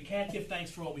 We can't give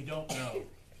thanks for what we don't know.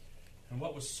 And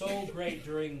what was so great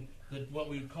during what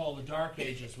we would call the Dark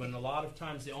Ages, when a lot of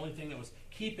times the only thing that was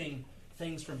keeping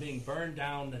things from being burned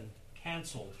down and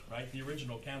canceled, right? The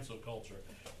original cancel culture,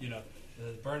 the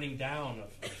burning down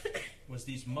was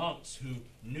these monks who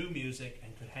knew music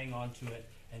and could hang on to it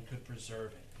and could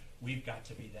preserve it. We've got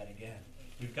to be that again.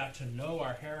 We've got to know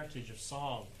our heritage of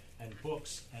song and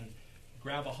books and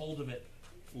grab a hold of it,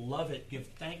 love it, give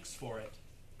thanks for it,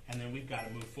 and then we've got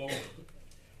to move forward.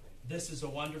 This is a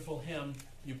wonderful hymn.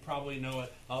 You probably know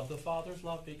it. Of the Father's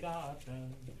love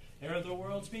begotten, ere the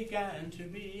worlds began to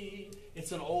be.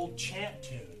 It's an old chant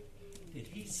tune. Did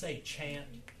he say chant?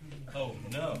 Oh,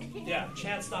 no. Yeah,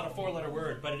 chant's not a four-letter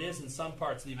word, but it is in some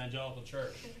parts of the evangelical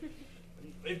church.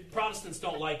 Protestants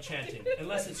don't like chanting,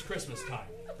 unless it's Christmas time,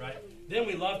 right? Then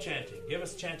we love chanting. Give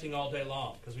us chanting all day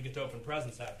long, because we get to open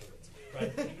presents afterwards,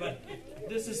 right? But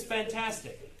this is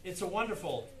fantastic. It's a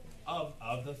wonderful...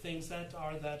 Of the things that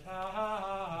are that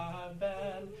have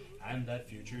been, and that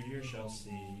future years shall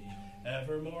see,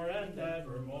 evermore and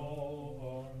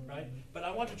evermore, right? But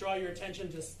I want to draw your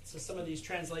attention to some of these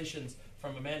translations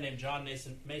from a man named John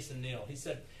Mason Neal. He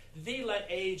said, "Thee let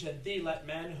age and thee let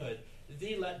manhood,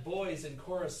 thee let boys in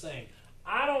chorus sing."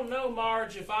 I don't know,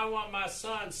 Marge, if I want my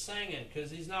son singing,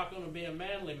 because he's not going to be a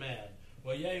manly man.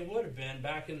 Well, yeah, he would have been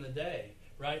back in the day,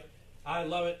 right? I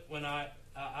love it when I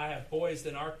have boys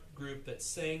in our group that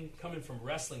sing coming from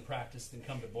wrestling practice and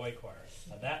come to boy choir.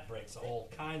 Now that breaks all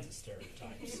kinds of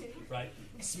stereotypes, right?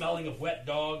 Smelling of wet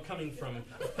dog coming from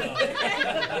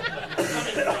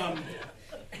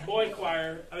boy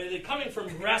choir. I mean, they're coming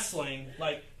from wrestling,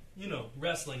 like,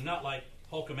 wrestling, not like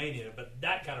Hulkamania, but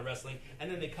that kind of wrestling. And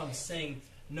then they come sing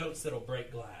notes that'll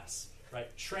break glass,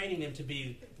 right? Training them to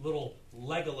be little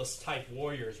Legolas-type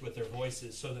warriors with their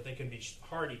voices so that they can be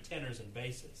hardy tenors and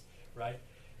basses, right?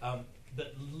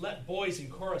 That let boys in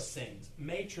chorus sing,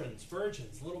 matrons,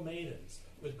 virgins, little maidens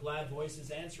with glad voices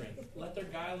answering. Let their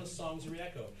guileless songs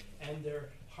re-echo, and their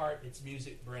heart its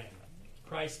music bring.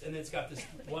 Christ, and it's got this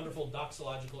wonderful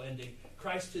doxological ending.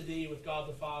 Christ to thee with God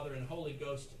the Father and Holy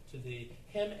Ghost to thee.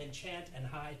 Hymn and chant and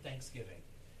high thanksgiving.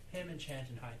 Hymn and chant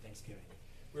and high thanksgiving.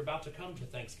 We're about to come to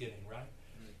Thanksgiving,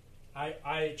 right?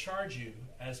 I charge you,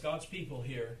 as God's people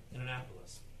here in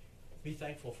Annapolis, be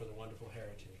thankful for the wonderful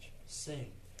heritage.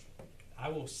 Sing. I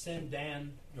will send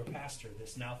Dan, your pastor,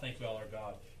 this Now Thank We All Our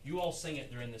God. You all sing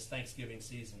it during this Thanksgiving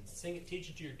season. Sing it, teach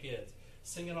it to your kids.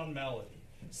 Sing it on melody.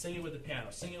 Sing it with the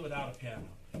piano. Sing it without a piano,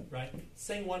 right?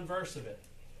 Sing one verse of it,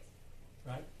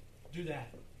 right? Do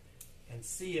that. and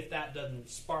see if that doesn't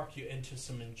spark you into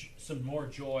some more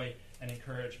joy and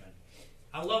encouragement.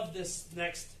 I love this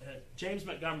next. James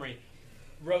Montgomery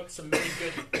wrote some really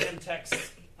good hymn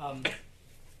texts.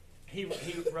 He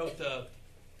wrote the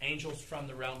Angels from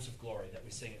the Realms of Glory that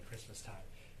we sing at Christmas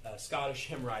time, Scottish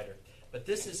hymn writer. But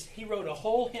he wrote a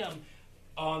whole hymn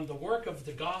on the work of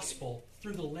the gospel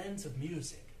through the lens of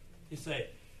music. You say,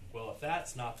 well, if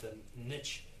that's not the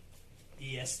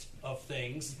niche-iest of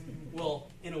things, well,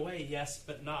 in a way, yes,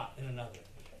 but not in another.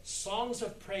 Songs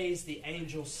of praise the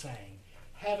angels sang,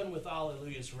 heaven with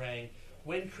alleluias rang,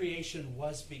 when creation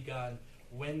was begun,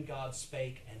 when God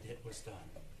spake and it was done.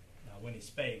 Now, when he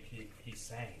spake, he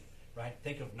sang, right?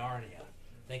 Think of Narnia.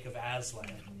 Think of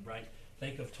Aslan, right?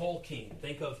 Think of Tolkien.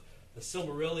 Think of the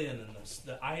Silmarillion and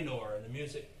the Ainur and the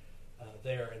music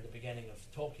there in the beginning of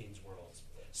Tolkien's worlds.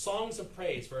 Songs of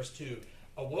praise, verse 2,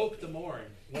 awoke the morn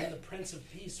when the Prince of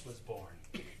Peace was born.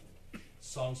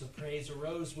 Songs of praise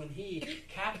arose when he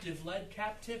captive led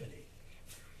captivity.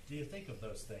 Do you think of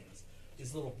those things?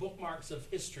 These little bookmarks of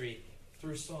history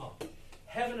through song.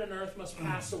 Heaven and earth must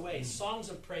pass away. Songs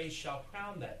of praise shall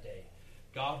crown that day.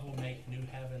 God will make new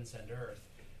heavens and earth.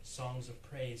 Songs of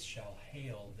praise shall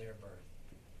hail their birth.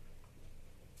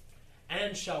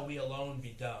 And shall we alone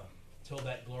be dumb till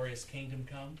that glorious kingdom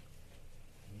come?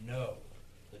 No.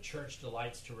 The church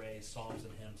delights to raise psalms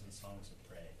and hymns and songs of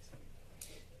praise.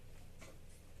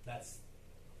 That's,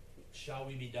 shall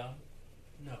we be dumb?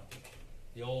 No.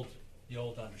 The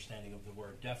old understanding of the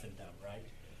word deaf and dumb, right?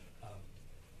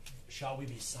 Shall we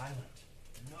be silent?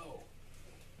 No.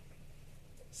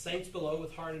 Saints below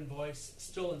with heart and voice,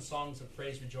 still in songs of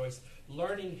praise rejoice,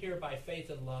 learning here by faith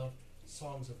and love,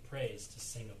 songs of praise to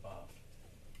sing above.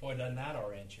 Boy, doesn't that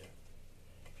orient you?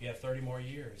 If you have 30 more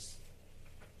years,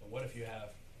 but what if you have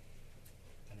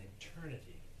an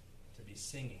eternity to be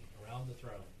singing around the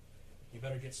throne? You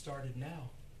better get started now,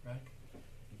 right?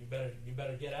 You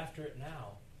better get after it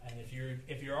now. And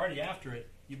if you're already after it,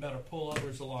 you better pull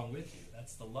others along with you.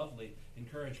 That's the lovely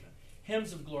encouragement.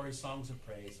 Hymns of glory, songs of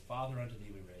praise, Father, unto thee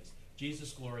we raise.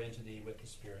 Jesus, glory unto thee with the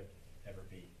Spirit ever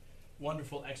be.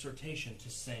 Wonderful exhortation to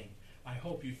sing. I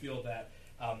hope you feel that.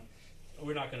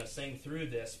 We're not going to sing through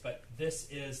this, but this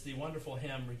is the wonderful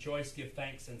hymn, Rejoice, Give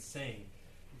Thanks, and Sing.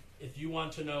 If you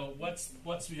want to know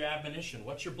what's your admonition,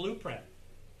 what's your blueprint,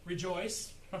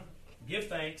 rejoice, give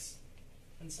thanks,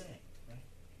 and sing. Right?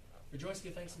 Rejoice,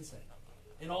 give thanks, and sing.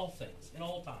 In all things, in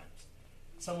all times.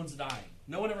 Someone's dying.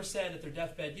 No one ever said at their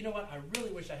deathbed, you know what, I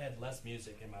really wish I had less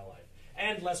music in my life.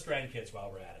 And less grandkids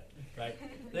while we're at it.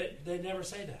 Right? They never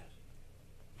say that.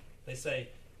 They say,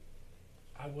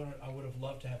 I would have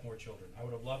loved to have more children. I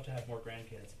would have loved to have more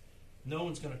grandkids. No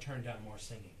one's going to turn down more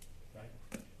singing.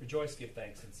 Right? Rejoice, give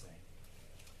thanks, and sing.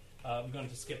 I'm going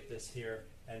to skip this here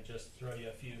and just throw you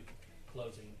a few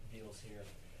closing deals here.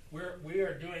 We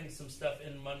are doing some stuff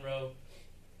in Monroe.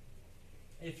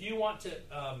 If you want to,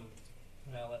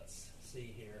 let's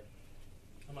see here.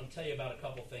 I'm going to tell you about a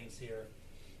couple things here.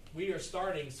 We are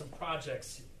starting some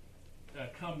projects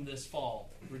come this fall,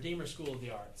 Redeemer School of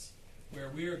the Arts, where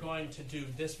we are going to do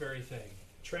this very thing,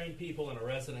 train people in a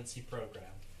residency program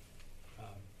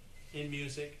in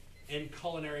music, in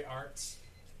culinary arts,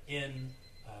 in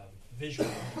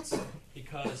visual arts,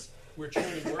 because we're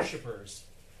training worshipers,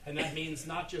 and that means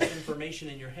not just information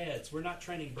in your heads. We're not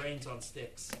training brains on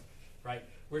sticks, right?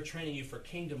 We're training you for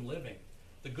kingdom living,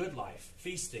 the good life,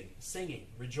 feasting, singing,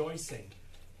 rejoicing,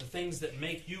 the things that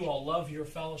make you all love your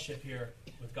fellowship here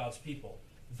with God's people.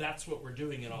 That's what we're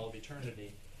doing in all of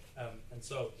eternity. And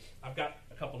so I've got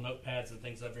a couple notepads and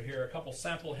things over here, a couple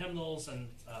sample hymnals and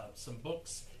some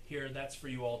books here. That's for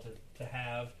you all to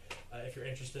have if you're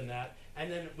interested in that.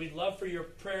 And then we'd love for your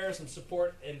prayers and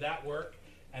support in that work.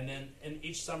 And then in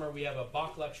each summer we have a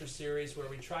Bach lecture series where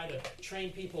we try to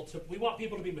train people we want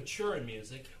people to be mature in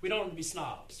music. We don't want to be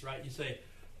snobs, right? You say,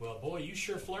 well, boy, you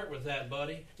sure flirt with that,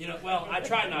 buddy. Well, I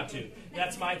try not to.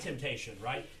 That's my temptation,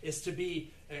 right? Is to be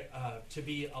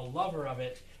a lover of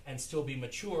it and still be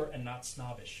mature and not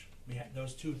snobbish.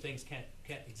 Those two things can't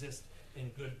exist in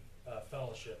good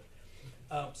fellowship.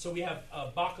 So we have a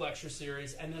Bach lecture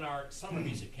series and then our summer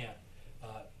music camp,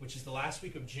 which is the last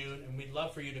week of June, and we'd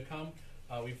love for you to come.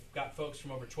 We've got folks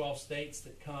from over 12 states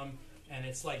that come, and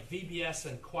it's like VBS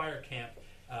and choir camp.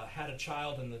 Had a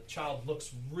child, and the child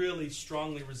really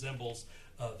strongly resembles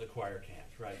the choir camp,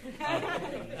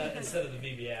 right? Instead of the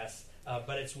VBS.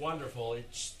 But it's wonderful.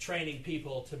 It's training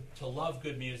people to love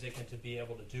good music and to be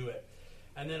able to do it.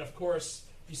 And then, of course,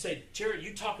 you say, Jarrod,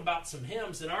 you talk about some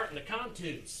hymns that aren't in the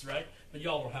contudes, right? But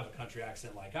y'all don't have a country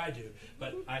accent like I do.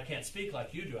 But I can't speak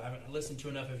like you do. I haven't listened to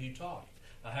enough of you talk.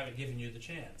 I haven't given you the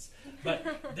chance.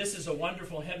 But this is a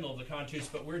wonderful hymnal, the Cantus,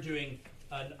 but we're doing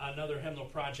another hymnal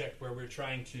project where we're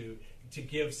trying to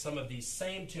give some of these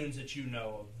same tunes that you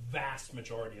know, a vast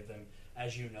majority of them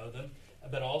as you know them,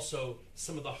 but also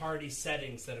some of the hardy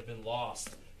settings that have been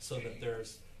lost so that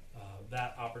there's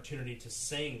that opportunity to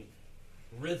sing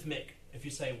rhythmic. If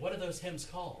you say, what are those hymns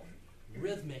called?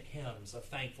 Rhythmic hymns of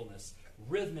thankfulness,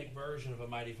 rhythmic version of A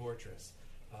Mighty Fortress.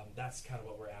 That's kind of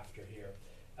what we're after here.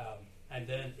 And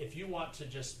then if you want to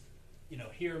just,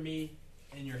 hear me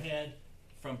in your head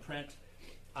from print,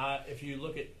 if you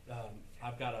look at,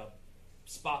 I've got a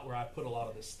spot where I put a lot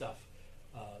of this stuff.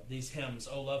 These hymns,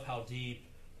 Oh Love How Deep,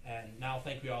 and Now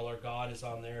Thank We All Our God is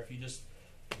on there. If you just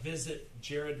visit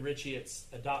Jarrod Richey, it's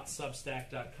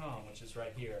 .substack.com, which is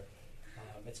right here.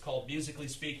 It's called Musically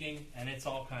Speaking, and it's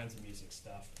all kinds of music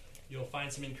stuff. You'll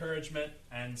find some encouragement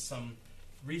and some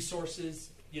resources.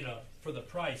 For the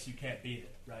price, you can't beat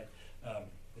it, right?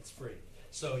 It's free.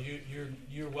 So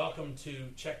you're welcome to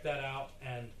check that out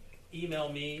and email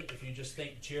me. If you just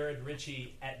think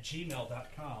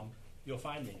JarrodRichey@gmail.com, you'll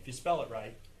find me. If you spell it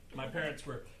right. My parents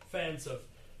were fans of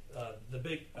the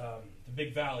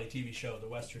Big Valley TV show, the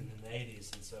Western in the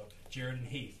 80s, and so Jarrod and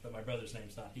Heath, but my brother's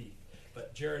name's not Heath.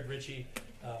 But Jarrod Richey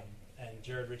and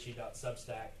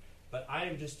JarrodRichey.substack. But I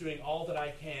am just doing all that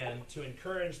I can to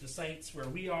encourage the saints where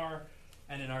we are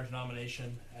and in our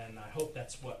denomination, and I hope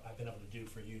that's what I've been able to do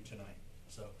for you tonight.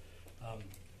 So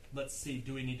let's see,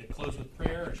 do we need to close with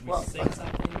prayer, or should we sing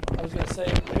something? I was going to say,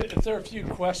 if there are a few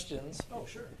questions, oh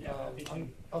sure, yeah,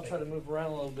 I'll try to move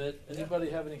around a little bit. Anybody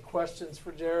have any questions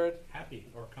for Jarrod? Happy,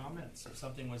 or comments, if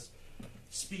something was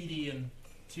speedy and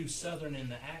too southern in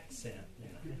the accent.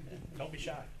 Don't be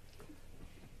shy.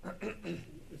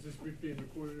 Is this being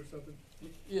recorded or something?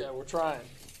 Yeah, we're trying.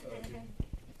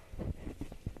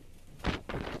 I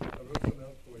wrote some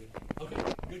out for you.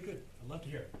 Okay, good. I'd love to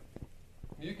hear it.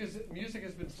 Music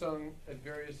has been sung at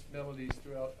various melodies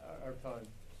throughout our time.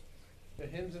 The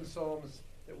hymns and psalms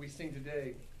that we sing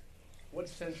today, what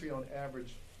century on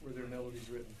average were their melodies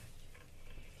written?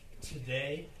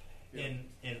 Today, Yeah.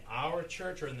 in our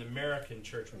church, or in the American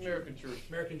church? American church.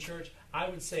 American church, I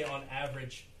would say on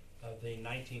average the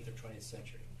 19th or 20th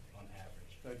century, on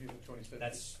average. 19th and 20th century.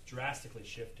 That's drastically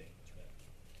shifting.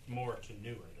 More to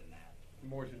newer than that.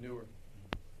 More to newer.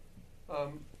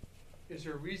 Is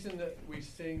there a reason that we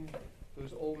sing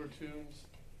those older tunes?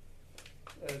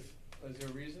 Is there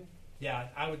a reason? Yeah,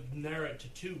 I would narrow it to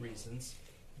two reasons.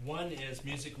 One is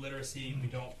music literacy.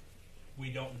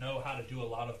 We don't know how to do a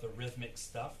lot of the rhythmic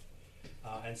stuff.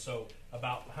 And so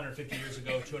about 150 years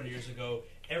ago, 200 years ago,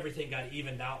 everything got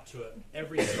evened out to it.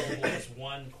 Every syllable was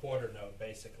one quarter note,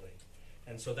 basically.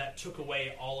 And so that took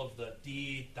away all of the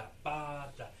dee, da,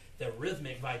 ba, da, the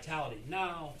rhythmic vitality.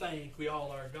 Now thank we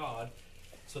all our God.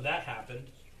 So that happened.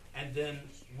 And then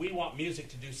we want music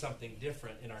to do something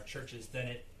different in our churches than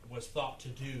it was thought to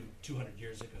do 200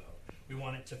 years ago. We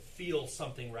want it to feel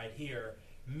something right here,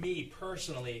 me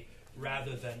personally,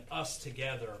 rather than us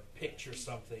together picture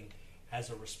something as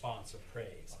a response of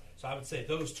praise. So I would say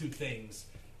those two things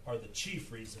are the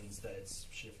chief reasons that it's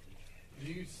shifted.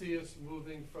 Do you see us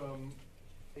moving from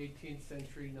 18th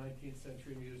century, 19th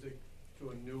century music to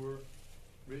a newer,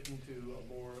 written to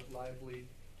a more lively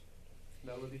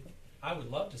melody? I would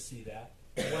love to see that.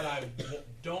 What I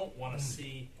don't want to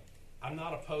see, I'm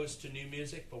not opposed to new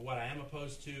music, but what I am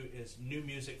opposed to is new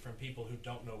music from people who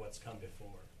don't know what's come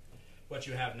before. What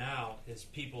you have now is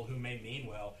people who may mean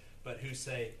well, but who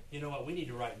say, you know what, we need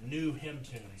to write new hymn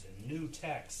tunes and new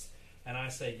texts. And I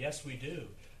say, yes, we do.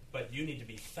 But you need to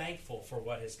be thankful for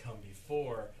what has come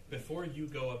before you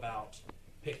go about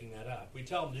picking that up. We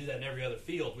tell them to do that in every other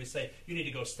field. We say, you need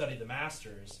to go study the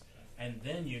masters, and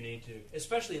then you need to,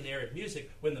 especially in the area of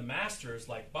music, when the masters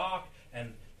like Bach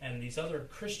and these other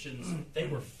Christians, they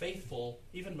were faithful,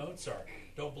 even Mozart.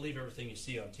 Don't believe everything you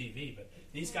see on TV, but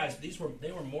these guys,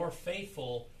 they were more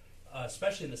faithful,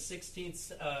 especially in the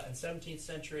 16th and 17th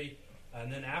century,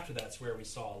 and then after that's where we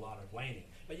saw a lot of waning.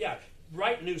 But yeah,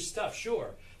 write new stuff,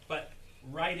 sure, but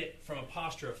write it from a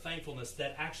posture of thankfulness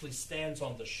that actually stands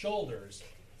on the shoulders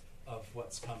of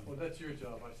what's coming. Well, that's your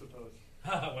job, I suppose.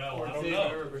 Well, or I don't David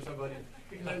know. Erb or somebody.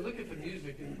 Because I look at the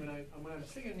music, and when I'm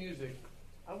singing music,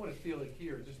 I want to feel it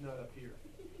here, just not up here.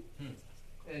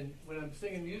 And when I'm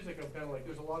singing music, I'm kind of like,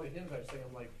 there's a lot of hymns I sing,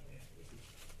 I'm like, man, this is...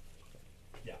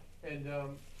 Yeah. And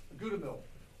Gudamil,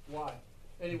 why?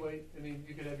 Anyway, I mean,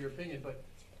 you can have your opinion, but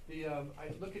I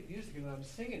look at music, and when I'm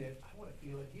singing it, I want to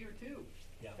feel it here, too.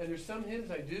 Yeah. And there's some hymns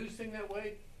I do sing that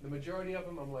way. The majority of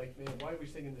them, I'm like, man, why are we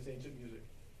singing this ancient music?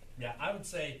 Yeah, I would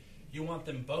say you want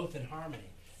them both in harmony.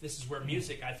 This is where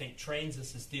music, I think, trains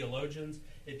us as theologians.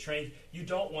 You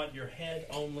don't want your head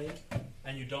only,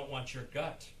 and you don't want your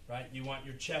gut, right? You want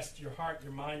your chest, your heart,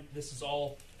 your mind. This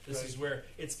is where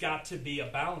it's got to be a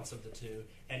balance of the two.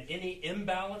 And any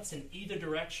imbalance in either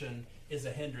direction is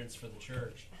a hindrance for the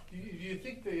church. Do you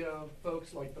think the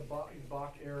folks like the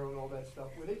Bach era and all that stuff,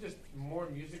 were they just more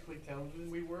musically talented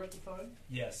than we were at the time?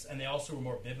 Yes, and they also were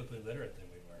more biblically literate than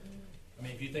we were. I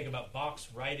mean, if you think about Bach's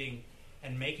writing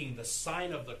and making the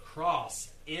sign of the cross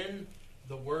in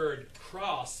the word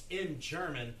cross in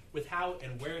German with how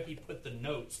and where he put the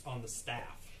notes on the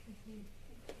staff.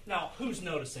 Now, who's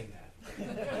noticing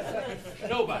that?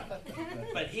 Nobody.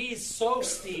 But he's so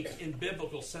steeped in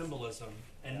biblical symbolism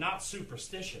and not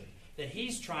superstition that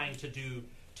he's trying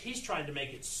to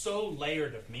make it so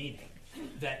layered of meaning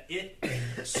that it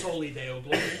soli Deo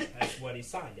Gloria. That's what he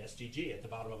signed, SGG, at the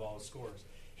bottom of all his scores.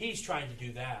 He's trying to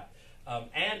do that.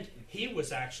 And he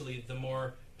was actually the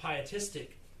more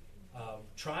pietistic,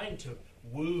 trying to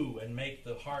woo and make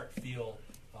the heart feel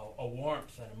a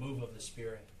warmth and a move of the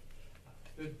Spirit.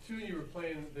 The tune you were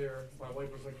playing there, my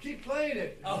wife was like, keep playing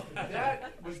it. Oh.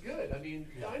 That was good. I mean,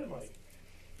 dynamite.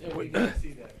 Yeah, We didn't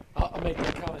see that. I'll make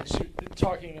a comment.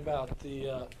 Talking about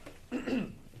the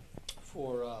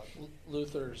for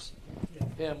Luther's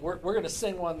hymn. We're going to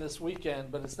sing one this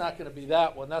weekend, but it's not going to be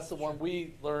that one. That's the one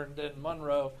we learned in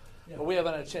Monroe, but we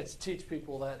haven't had a chance to teach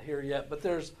people that here yet. But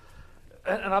there's,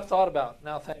 and I've thought about it.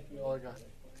 Now. Thank you, all guys.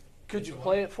 Could you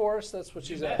play it for us? That's what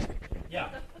she's asking. Yeah,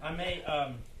 I may.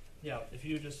 If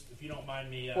you don't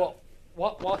mind me. Well,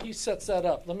 while he sets that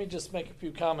up, let me just make a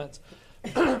few comments.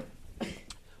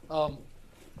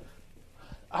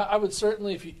 I would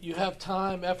certainly, if you have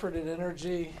time, effort, and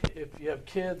energy, if you have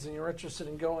kids and you're interested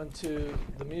in going to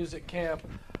the music camp,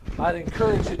 I'd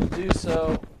encourage you to do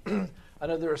so. I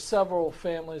know there are several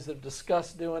families that have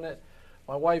discussed doing it.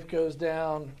 My wife goes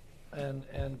down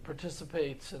and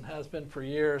participates and has been for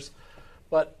years.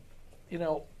 But,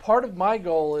 part of my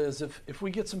goal is if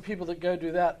we get some people that go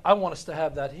do that, I want us to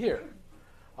have that here.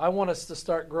 I want us to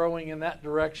start growing in that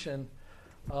direction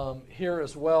here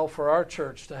as well for our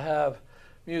church to have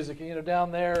music. And,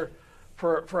 down there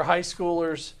for high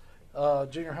schoolers,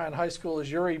 junior high and high schoolers,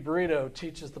 Yuri Burrito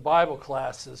teaches the Bible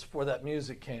classes for that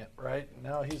music camp, right?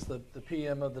 Now he's the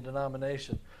PM of the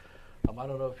denomination. I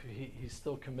don't know if he's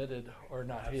still committed or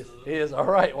not. He is. All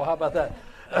right. Well, how about that?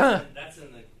 That's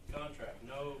in the contract.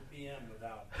 No PM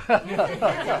without. I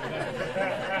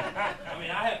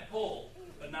mean, I have pull,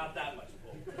 but not that much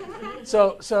pull.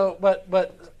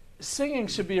 But singing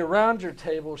should be around your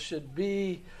table, should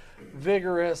be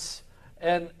vigorous,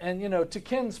 and to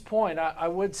Ken's point, I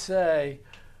would say,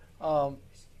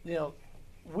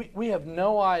 we have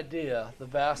no idea the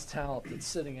vast talent that's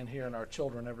sitting in here in our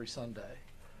children every Sunday,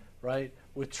 right?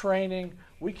 With training,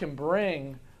 we can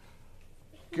bring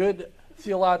good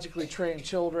theologically trained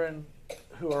children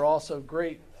who are also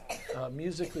great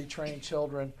musically trained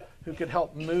children who could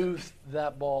help move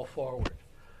that ball forward.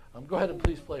 Go ahead and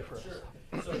please play for us.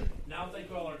 Sure. So now, thank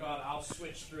you, all our God. I'll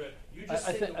switch through it. You just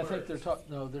I say think the words.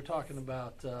 they're talking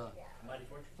about Mighty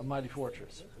Fortress. A Mighty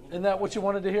Fortress. Isn't that what you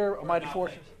wanted to hear? A Mighty not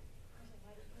Fortress.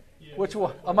 Yeah. Which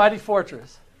one? A Mighty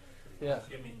Fortress. Yeah.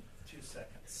 Give me 2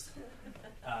 seconds.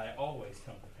 I always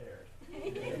come prepared.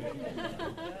 At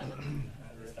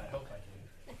least I hope I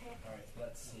do. All right,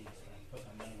 let's see. So I put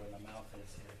my money where my mouth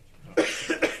is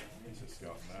here. He's a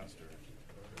scoutmaster.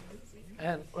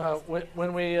 And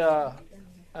when we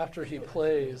after he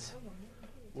plays,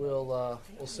 we'll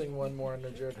sing one more.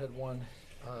 And Jared had one.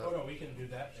 No, we can do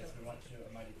that if we want to.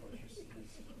 A Mighty Fortress is.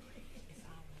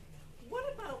 What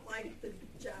about like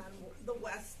the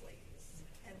Wesleys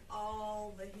and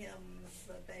all the hymns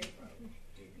that they wrote?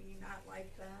 Do you not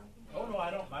like them? Oh no, I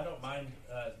don't mind.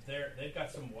 They've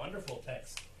got some wonderful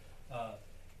texts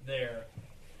there.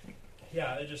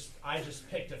 Yeah, I just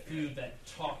picked a few that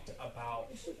talked about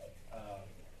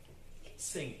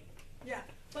singing. Yeah,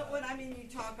 but when you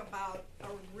talk about a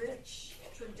rich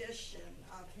tradition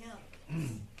of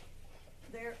hymns,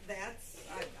 that's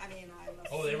I'm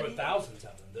Oh, there were assuming- thousands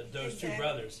of them. Those two Exactly.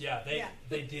 brothers. Yeah, Yeah.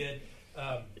 they did.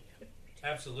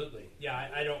 Absolutely.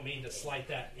 Yeah, I don't mean to slight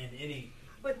that in any.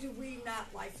 But do we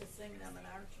not like to sing them in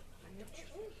our church?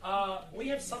 We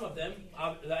have some of them.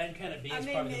 The N Can It Be is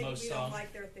probably the maybe most we sung. don't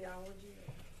like their theology.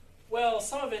 Well,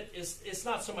 some of it is. It's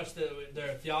not so much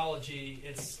their theology.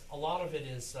 It's a lot of it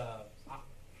is.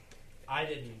 I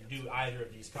didn't do either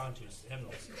of these cantus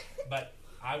hymnals, but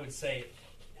I would say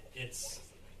it's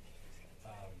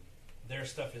their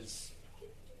stuff is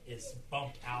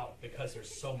bumped out because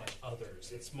there's so much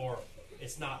others.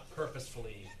 It's not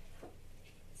purposefully.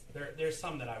 There's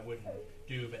some that I wouldn't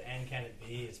do, but And Can It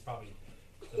Be is probably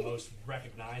the most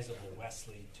recognizable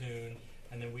Wesley tune.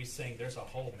 And then we sing, there's a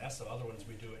whole mess of other ones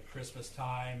we do at Christmas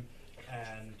time.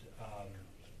 And,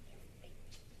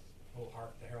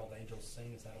 Hark the Herald Angels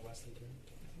Sing, is that a Wesley tune?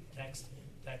 Text.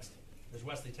 There's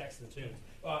Wesley text and tunes.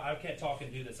 Well, I can't talk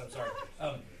and do this, I'm sorry.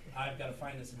 I've got to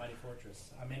find this in Mighty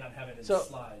Fortress. I may not have it in the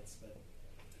slides, but...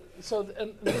 So,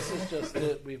 and this is just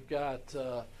it. We've got,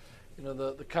 the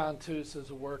Cantus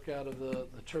is a work out of the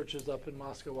churches up in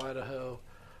Moscow, Idaho.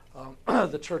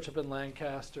 The church up in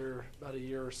Lancaster about a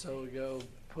year or so ago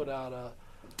put out a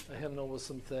hymnal with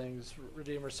some things,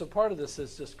 Redeemer. So part of this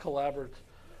is just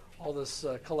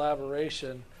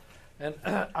collaboration. And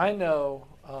I know,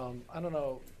 I don't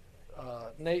know,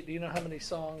 Nate, do you know how many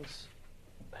hymns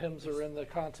are in the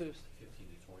Cantus? 15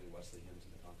 to 20 Wesley hymns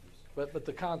in the Cantus. But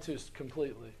the Cantus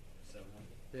completely. 700.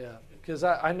 Yeah, because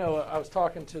I know I was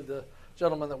talking to the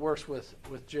gentleman that works with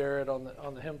Jarrod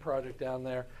on the hymn project down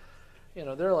there.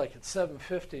 They're like at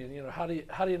 750, and how do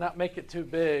you not make it too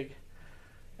big,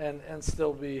 and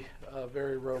still be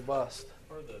very robust?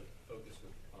 Part of the focus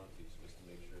with Cantus was to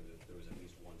make sure that there was at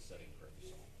least one setting for every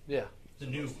song. Yeah. So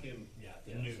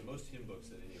most hymn books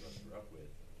that any of us grew up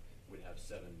with would have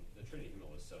 7. The Trinity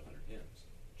hymnal is 700 hymns,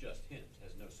 just hymns,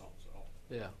 has no songs at all.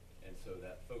 Yeah. And so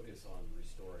that focus on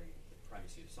restoring the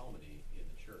primacy of psalmody in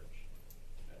the church,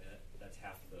 that's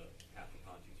half the Cantus,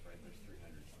 right? There's 300,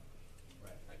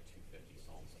 right? 250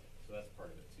 psalms. So that's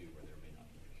part of it too, where there may not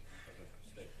be a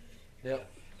mistake. Yep.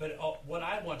 But what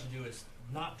I want to do is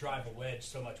not drive a wedge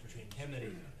so much between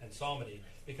hymnody and psalmody,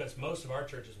 because most of our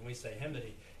churches, when we say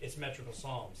hymnody, it's metrical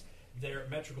psalms. Their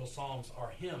metrical psalms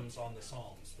are hymns on the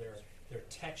psalms. They're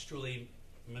textually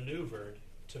maneuvered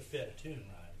to fit a tune,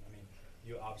 right? I mean,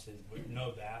 you obviously would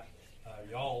know that.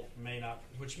 Y'all may not,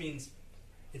 which means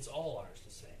it's all ours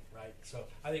to sing, right? So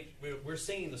I think we're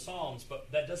singing the psalms, but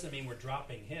that doesn't mean we're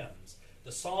dropping hymns.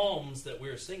 The psalms that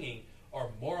we're singing are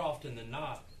more often than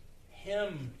not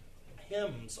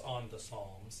hymns on the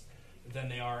psalms than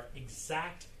they are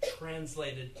exact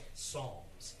translated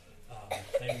psalms.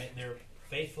 They're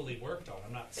faithfully worked on.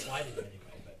 I'm not slighting them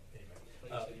anyway, but anyway.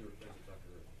 You said you were friends with Dr.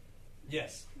 Richey.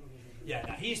 Yes. Yeah,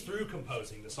 now he's through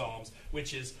composing the psalms,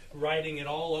 which is writing it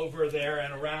all over there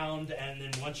and around, and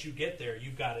then once you get there,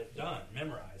 you've got it done,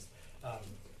 memorized. I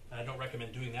don't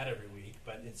recommend doing that every week,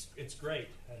 but it's great.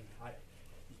 And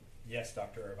yes,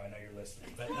 Dr. Irv, I know you're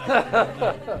listening, but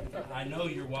I know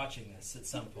you're watching this at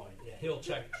some point. Yeah, he'll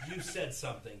check. You said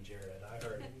something, Jarrod. I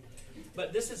heard it.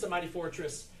 But this is a Mighty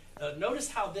Fortress. Notice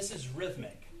how this is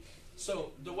rhythmic.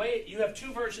 So the way you have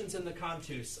 2 versions in the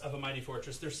Cantus of a Mighty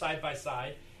Fortress. They're side by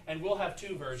side, and we'll have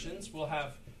 2 versions. We'll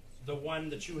have the one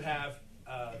that you have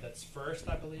that's first,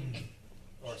 I believe,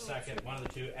 or second, one of the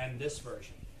 2, and this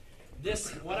version.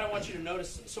 What I want you to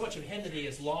notice, so much of hymnody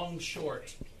is long,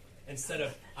 short, instead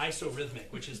of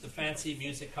isorhythmic, which is the fancy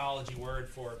musicology word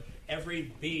for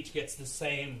every beat gets the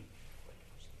same,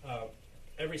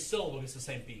 every syllable gets the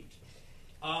same beat.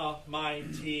 A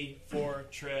mighty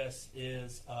fortress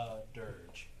is a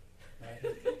dirge. Right?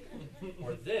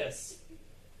 Or this,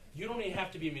 you don't even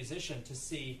have to be a musician to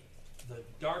see the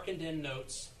darkened in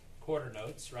notes, quarter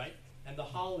notes, right? And the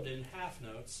hollowed in half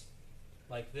notes,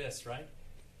 like this, right?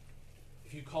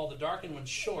 If you call the darkened ones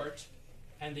short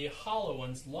and the hollow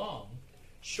ones long,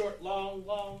 short, long,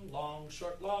 long, long,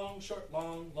 short, long,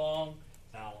 long.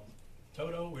 Now,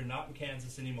 Toto, we're not in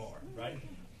Kansas anymore, right?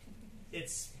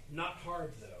 It's not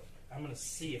hard, though. I'm going to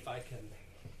see if I can,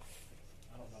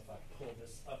 I don't know if I can pull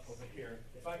this up over here.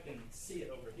 If I can see it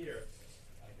over here,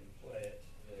 I can play it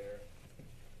there.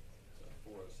 So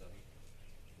 407.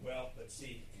 Well, let's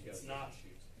see. It's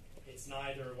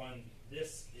neither one.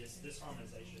 This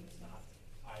harmonization is not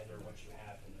either what you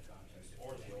have in the Cantus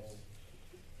or the old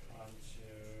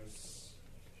Cantus.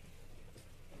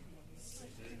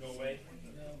 Did it go away?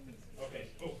 No. Okay.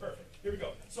 Oh, perfect. Here we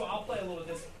go. So I'll play a little of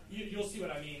this. You'll see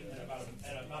what I mean in about a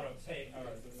take or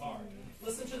a bar.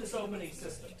 Listen to this opening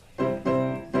system.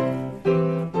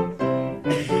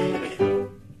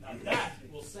 Now that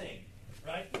will sing,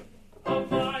 right? A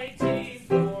mighty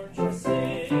fortress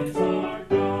is our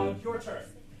God. Your turn.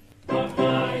 A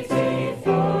mighty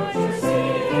fortress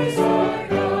is our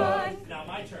God. Now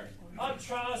my turn. A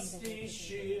trusty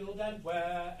shield and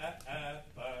weapon.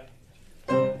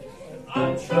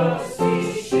 A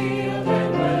trusty shield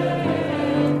and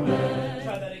weapon.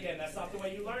 Try that again. That's not the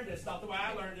way you learned it. It's not the way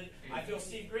I learned it. I feel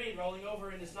Steve Green rolling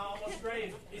over in his almost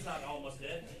grave. He's not almost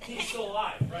dead. He's still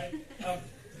alive, right?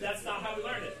 That's not how we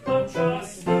learned it. A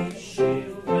trusty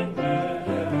shield and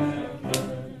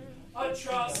weapon. A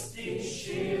trusty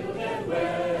shield and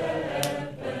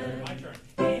weapon. My turn.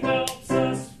 He helps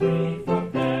us free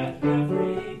from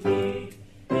every deed.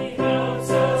 He helps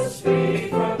us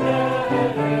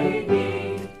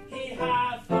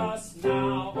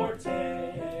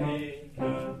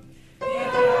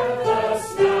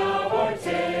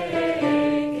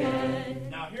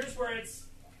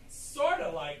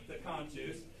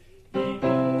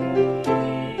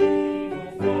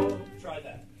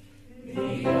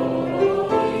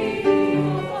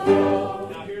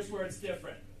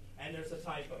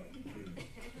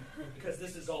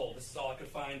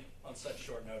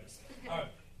notice. All right,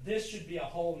 this should be a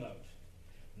whole note.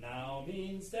 Now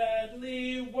means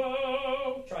deadly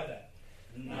woe. Try that.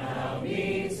 Now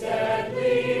means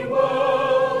deadly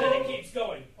woe. Then it keeps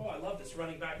going. Oh, I love this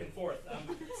running back and forth.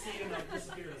 See you and I'll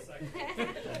disappear in a second.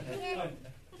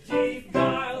 Deep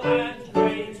guile and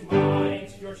great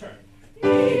might. Your turn.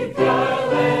 Deep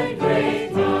guile and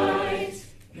great might.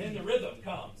 And then the rhythm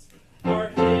comes. Are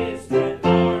his dread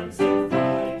arms in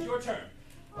fight. Your turn.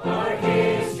 Are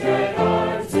his dread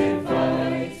arms in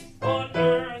fight. On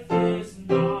earth is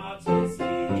not his equal.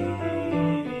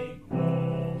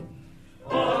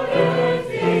 On earth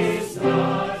is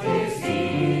not his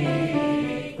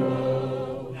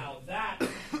equal. Now that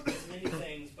is many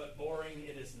things, but boring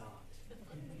it is not.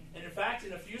 And in fact,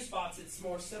 in a few spots, it's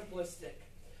more simplistic.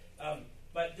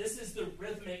 But this is the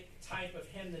rhythmic type of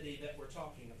hymnody that we're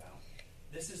talking about.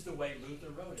 This is the way Luther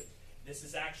wrote it. This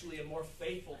is actually a more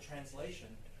faithful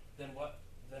translation than what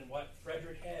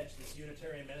Frederick Hedge, this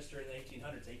Unitarian minister in the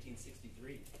 1800s,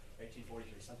 1863,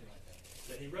 1843, something like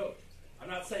that he wrote. I'm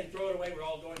not saying throw it away, we're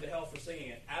all going to hell for singing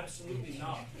it. Absolutely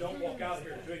not. Don't walk out of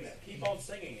here doing that. Keep on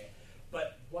singing it.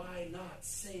 But why not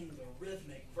sing the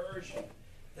rhythmic version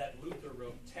that Luther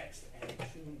wrote text and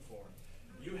tune for?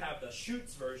 You have the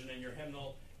Schutz version in your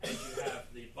hymnal, and you have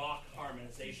the Bach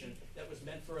harmonization that was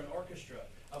meant for an orchestra,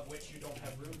 of which you don't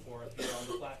have room for up here on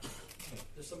the platform.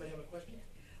 Does somebody have a question?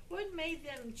 What made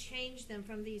them change them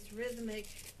from these rhythmic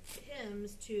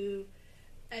hymns to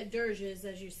dirges,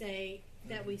 as you say,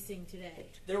 that we sing today?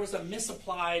 There was a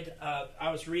misapplied,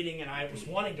 I was reading and I was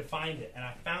wanting to find it, and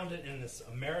I found it in this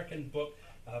American book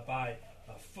by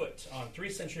Foote on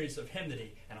 3 centuries of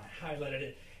hymnody, and I highlighted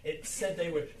it. It said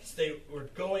they were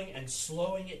going and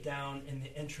slowing it down in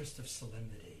the interest of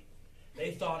solemnity.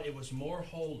 They thought it was more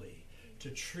holy to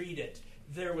treat it.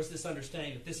 There was this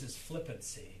understanding that this is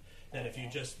flippancy, that if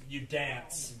you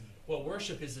dance. Well,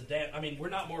 worship is a dance. I mean, we're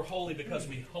not more holy because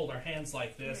we hold our hands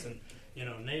like this and,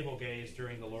 navel gaze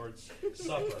during the Lord's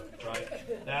Supper, right?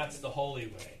 That's the holy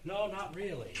way. No, not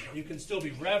really. You can still be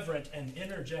reverent and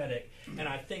energetic, and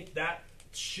I think that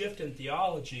shift in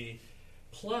theology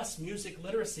plus music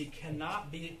literacy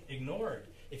cannot be ignored.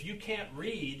 If you can't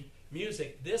read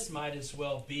music, this might as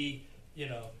well be,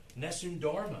 Nessun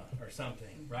Dorma or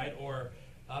something, right? Or,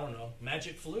 I don't know,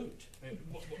 Magic Flute,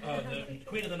 the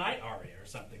Queen of the Night aria or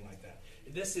something like that.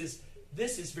 This is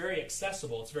very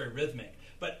accessible. It's very rhythmic.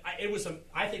 But I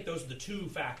think those are the two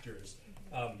factors.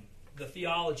 The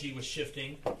theology was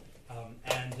shifting,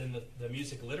 and then the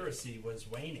music literacy was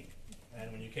waning.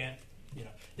 And when you can't,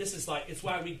 this is it's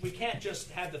why we can't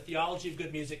just have the theology of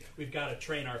good music. We've got to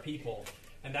train our people.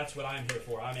 And that's what I'm here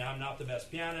for. I mean, I'm not the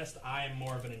best pianist. I am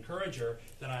more of an encourager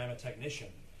than I am a technician.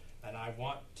 And I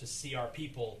want to see our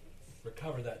people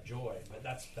recover that joy. But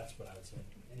that's what I would say.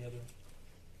 Any other?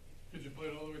 Could you play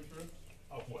it all the way through?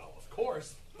 Oh, well, of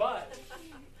course. But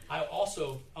I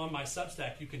also, on my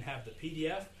Substack, you can have the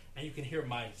PDF, and you can hear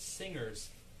my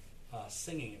singers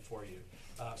singing it for you,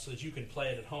 so that you can play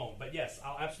it at home. But yes,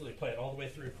 I'll absolutely play it all the way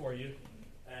through for you,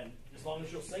 and as long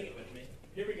as you'll sing it with me.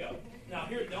 Here we go. Now,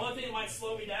 the only thing that might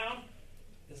slow me down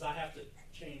is I have to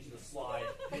change the slide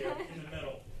here in the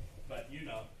middle. But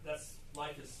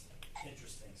life is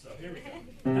interesting. So here we go.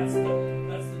 That's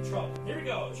the trouble. Here we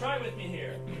go. Try with me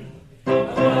here.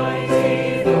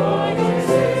 Mighty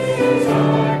fortress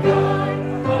our God,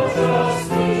 a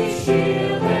trusty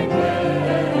shield and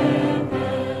weapon.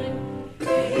 He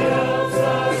helps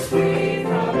us free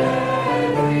from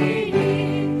every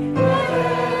need,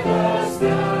 whatever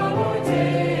thou art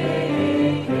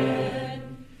taken.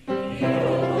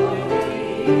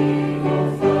 Evil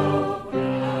foe,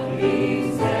 now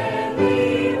means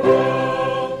deadly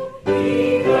woe. He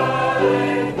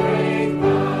and great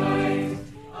might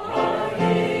are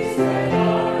his red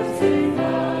arms in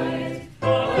fight.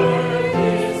 On earth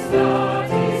is not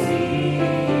his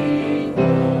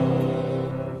equal.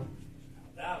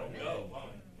 That'll go,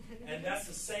 won't it? And that's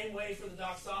the same way for the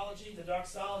doxology. The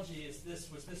doxology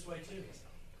was this way too.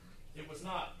 It was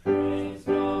not. Praise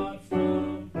God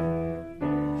from.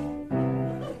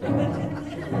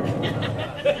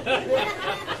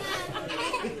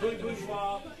 Good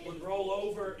bourgeois would roll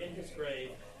over in his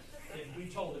grave if we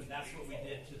told him that's what we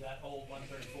did to that old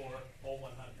 134, old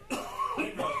 100.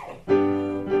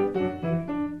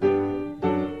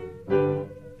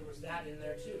 There was that in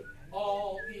there too.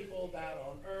 All people that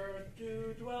on earth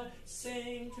do dwell,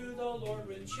 sing to the Lord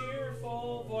with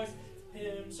cheerful voice.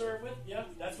 Him serve with,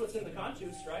 that's what's in the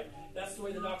contus, right? That's the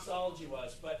way the doxology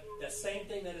was. But the same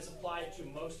thing that is applied to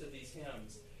most of these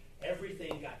hymns,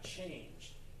 everything got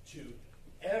changed to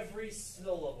every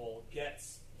syllable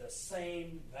gets the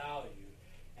same value.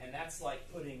 And that's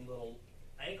like putting little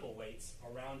ankle weights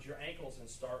around your ankles and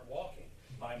start walking.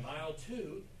 By mile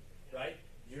 2, right,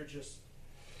 you're just,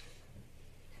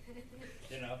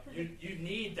 you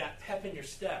need that pep in your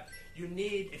step. You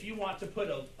need, if you want to put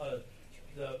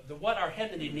what our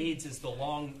hymnody needs is the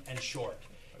long and short.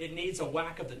 It needs a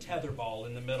whack of the tether ball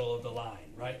in the middle of the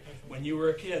line, right? When you were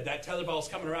a kid, that tether ball's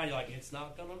coming around, you're like, it's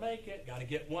not going to make it. Got to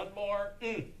get one more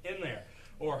in there.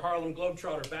 Or Harlem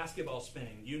Globetrotter basketball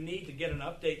spinning. You need to get an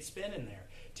update spin in there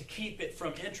to keep it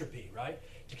from entropy, right?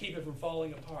 To keep it from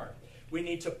falling apart. We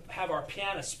need to have our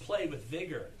pianists play with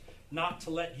vigor, not to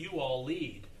let you all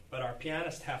lead, but our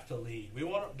pianists have to lead. We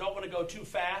don't want to go too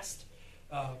fast,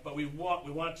 but we want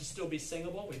it to still be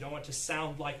singable. We don't want it to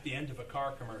sound like the end of a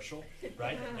car commercial,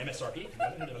 right? MSRP,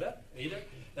 either.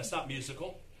 That's not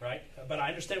musical, right? But I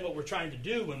understand what we're trying to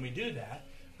do when we do that.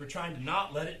 We're trying to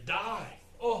not let it die.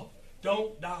 Oh,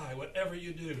 don't die, whatever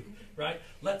you do, right?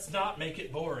 Let's not make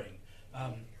it boring.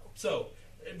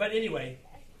 But anyway,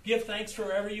 give thanks for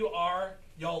wherever you are.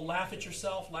 Y'all laugh at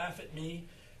yourself, laugh at me.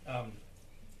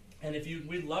 And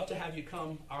we'd love to have you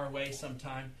come our way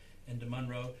sometime into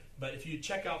Monroe. But if you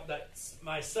check out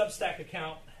my Substack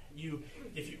account,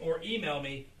 or email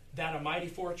me that A Mighty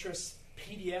Fortress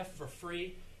PDF for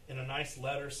free in a nice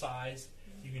letter size,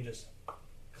 you can just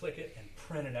click it and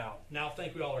print it out. Now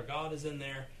Thank We All Our God is in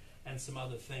there, and some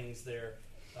other things there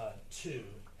too,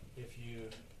 if you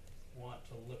want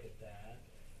to look at that.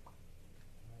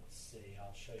 Let's see,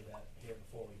 I'll show you that here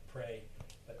before we pray.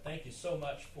 But thank you so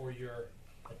much for your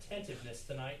attentiveness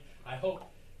tonight. I hope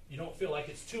you don't feel like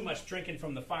it's too much drinking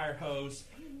from the fire hose,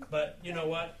 but you know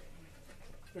what?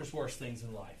 There's worse things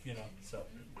in life, So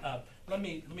let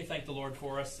me thank the Lord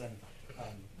for us, and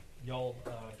y'all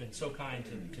have been so kind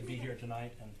to be here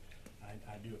tonight, and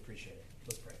I do appreciate it.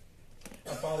 Let's pray.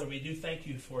 Our Father, we do thank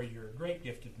you for your great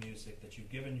gift of music that you've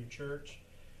given your church.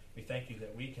 We thank you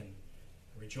that we can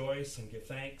rejoice and give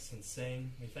thanks and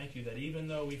sing. We thank you that even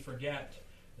though we forget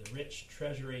the rich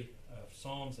treasury of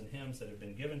psalms and hymns that have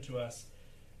been given to us,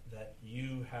 that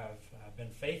you have been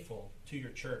faithful to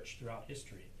your church throughout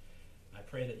history. I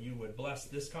pray that you would bless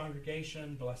this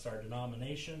congregation, bless our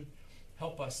denomination,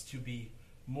 help us to be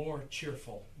more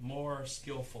cheerful, more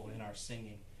skillful in our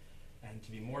singing, and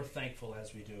to be more thankful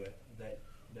as we do it,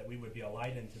 that we would be a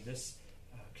light into this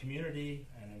community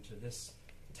and into this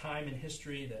time in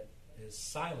history that is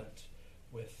silent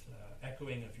with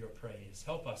echoing of your praise.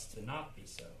 Help us to not be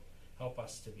so. Help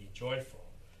us to be joyful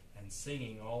and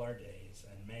singing all our days.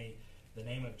 And may the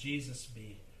name of Jesus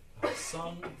be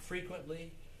sung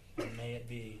frequently, and may it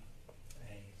be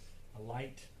a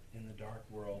light in the dark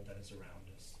world that is around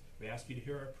us. We ask you to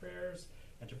hear our prayers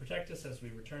and to protect us as we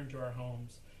return to our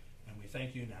homes. And we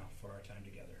thank you now for our time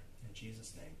together. In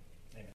Jesus' name.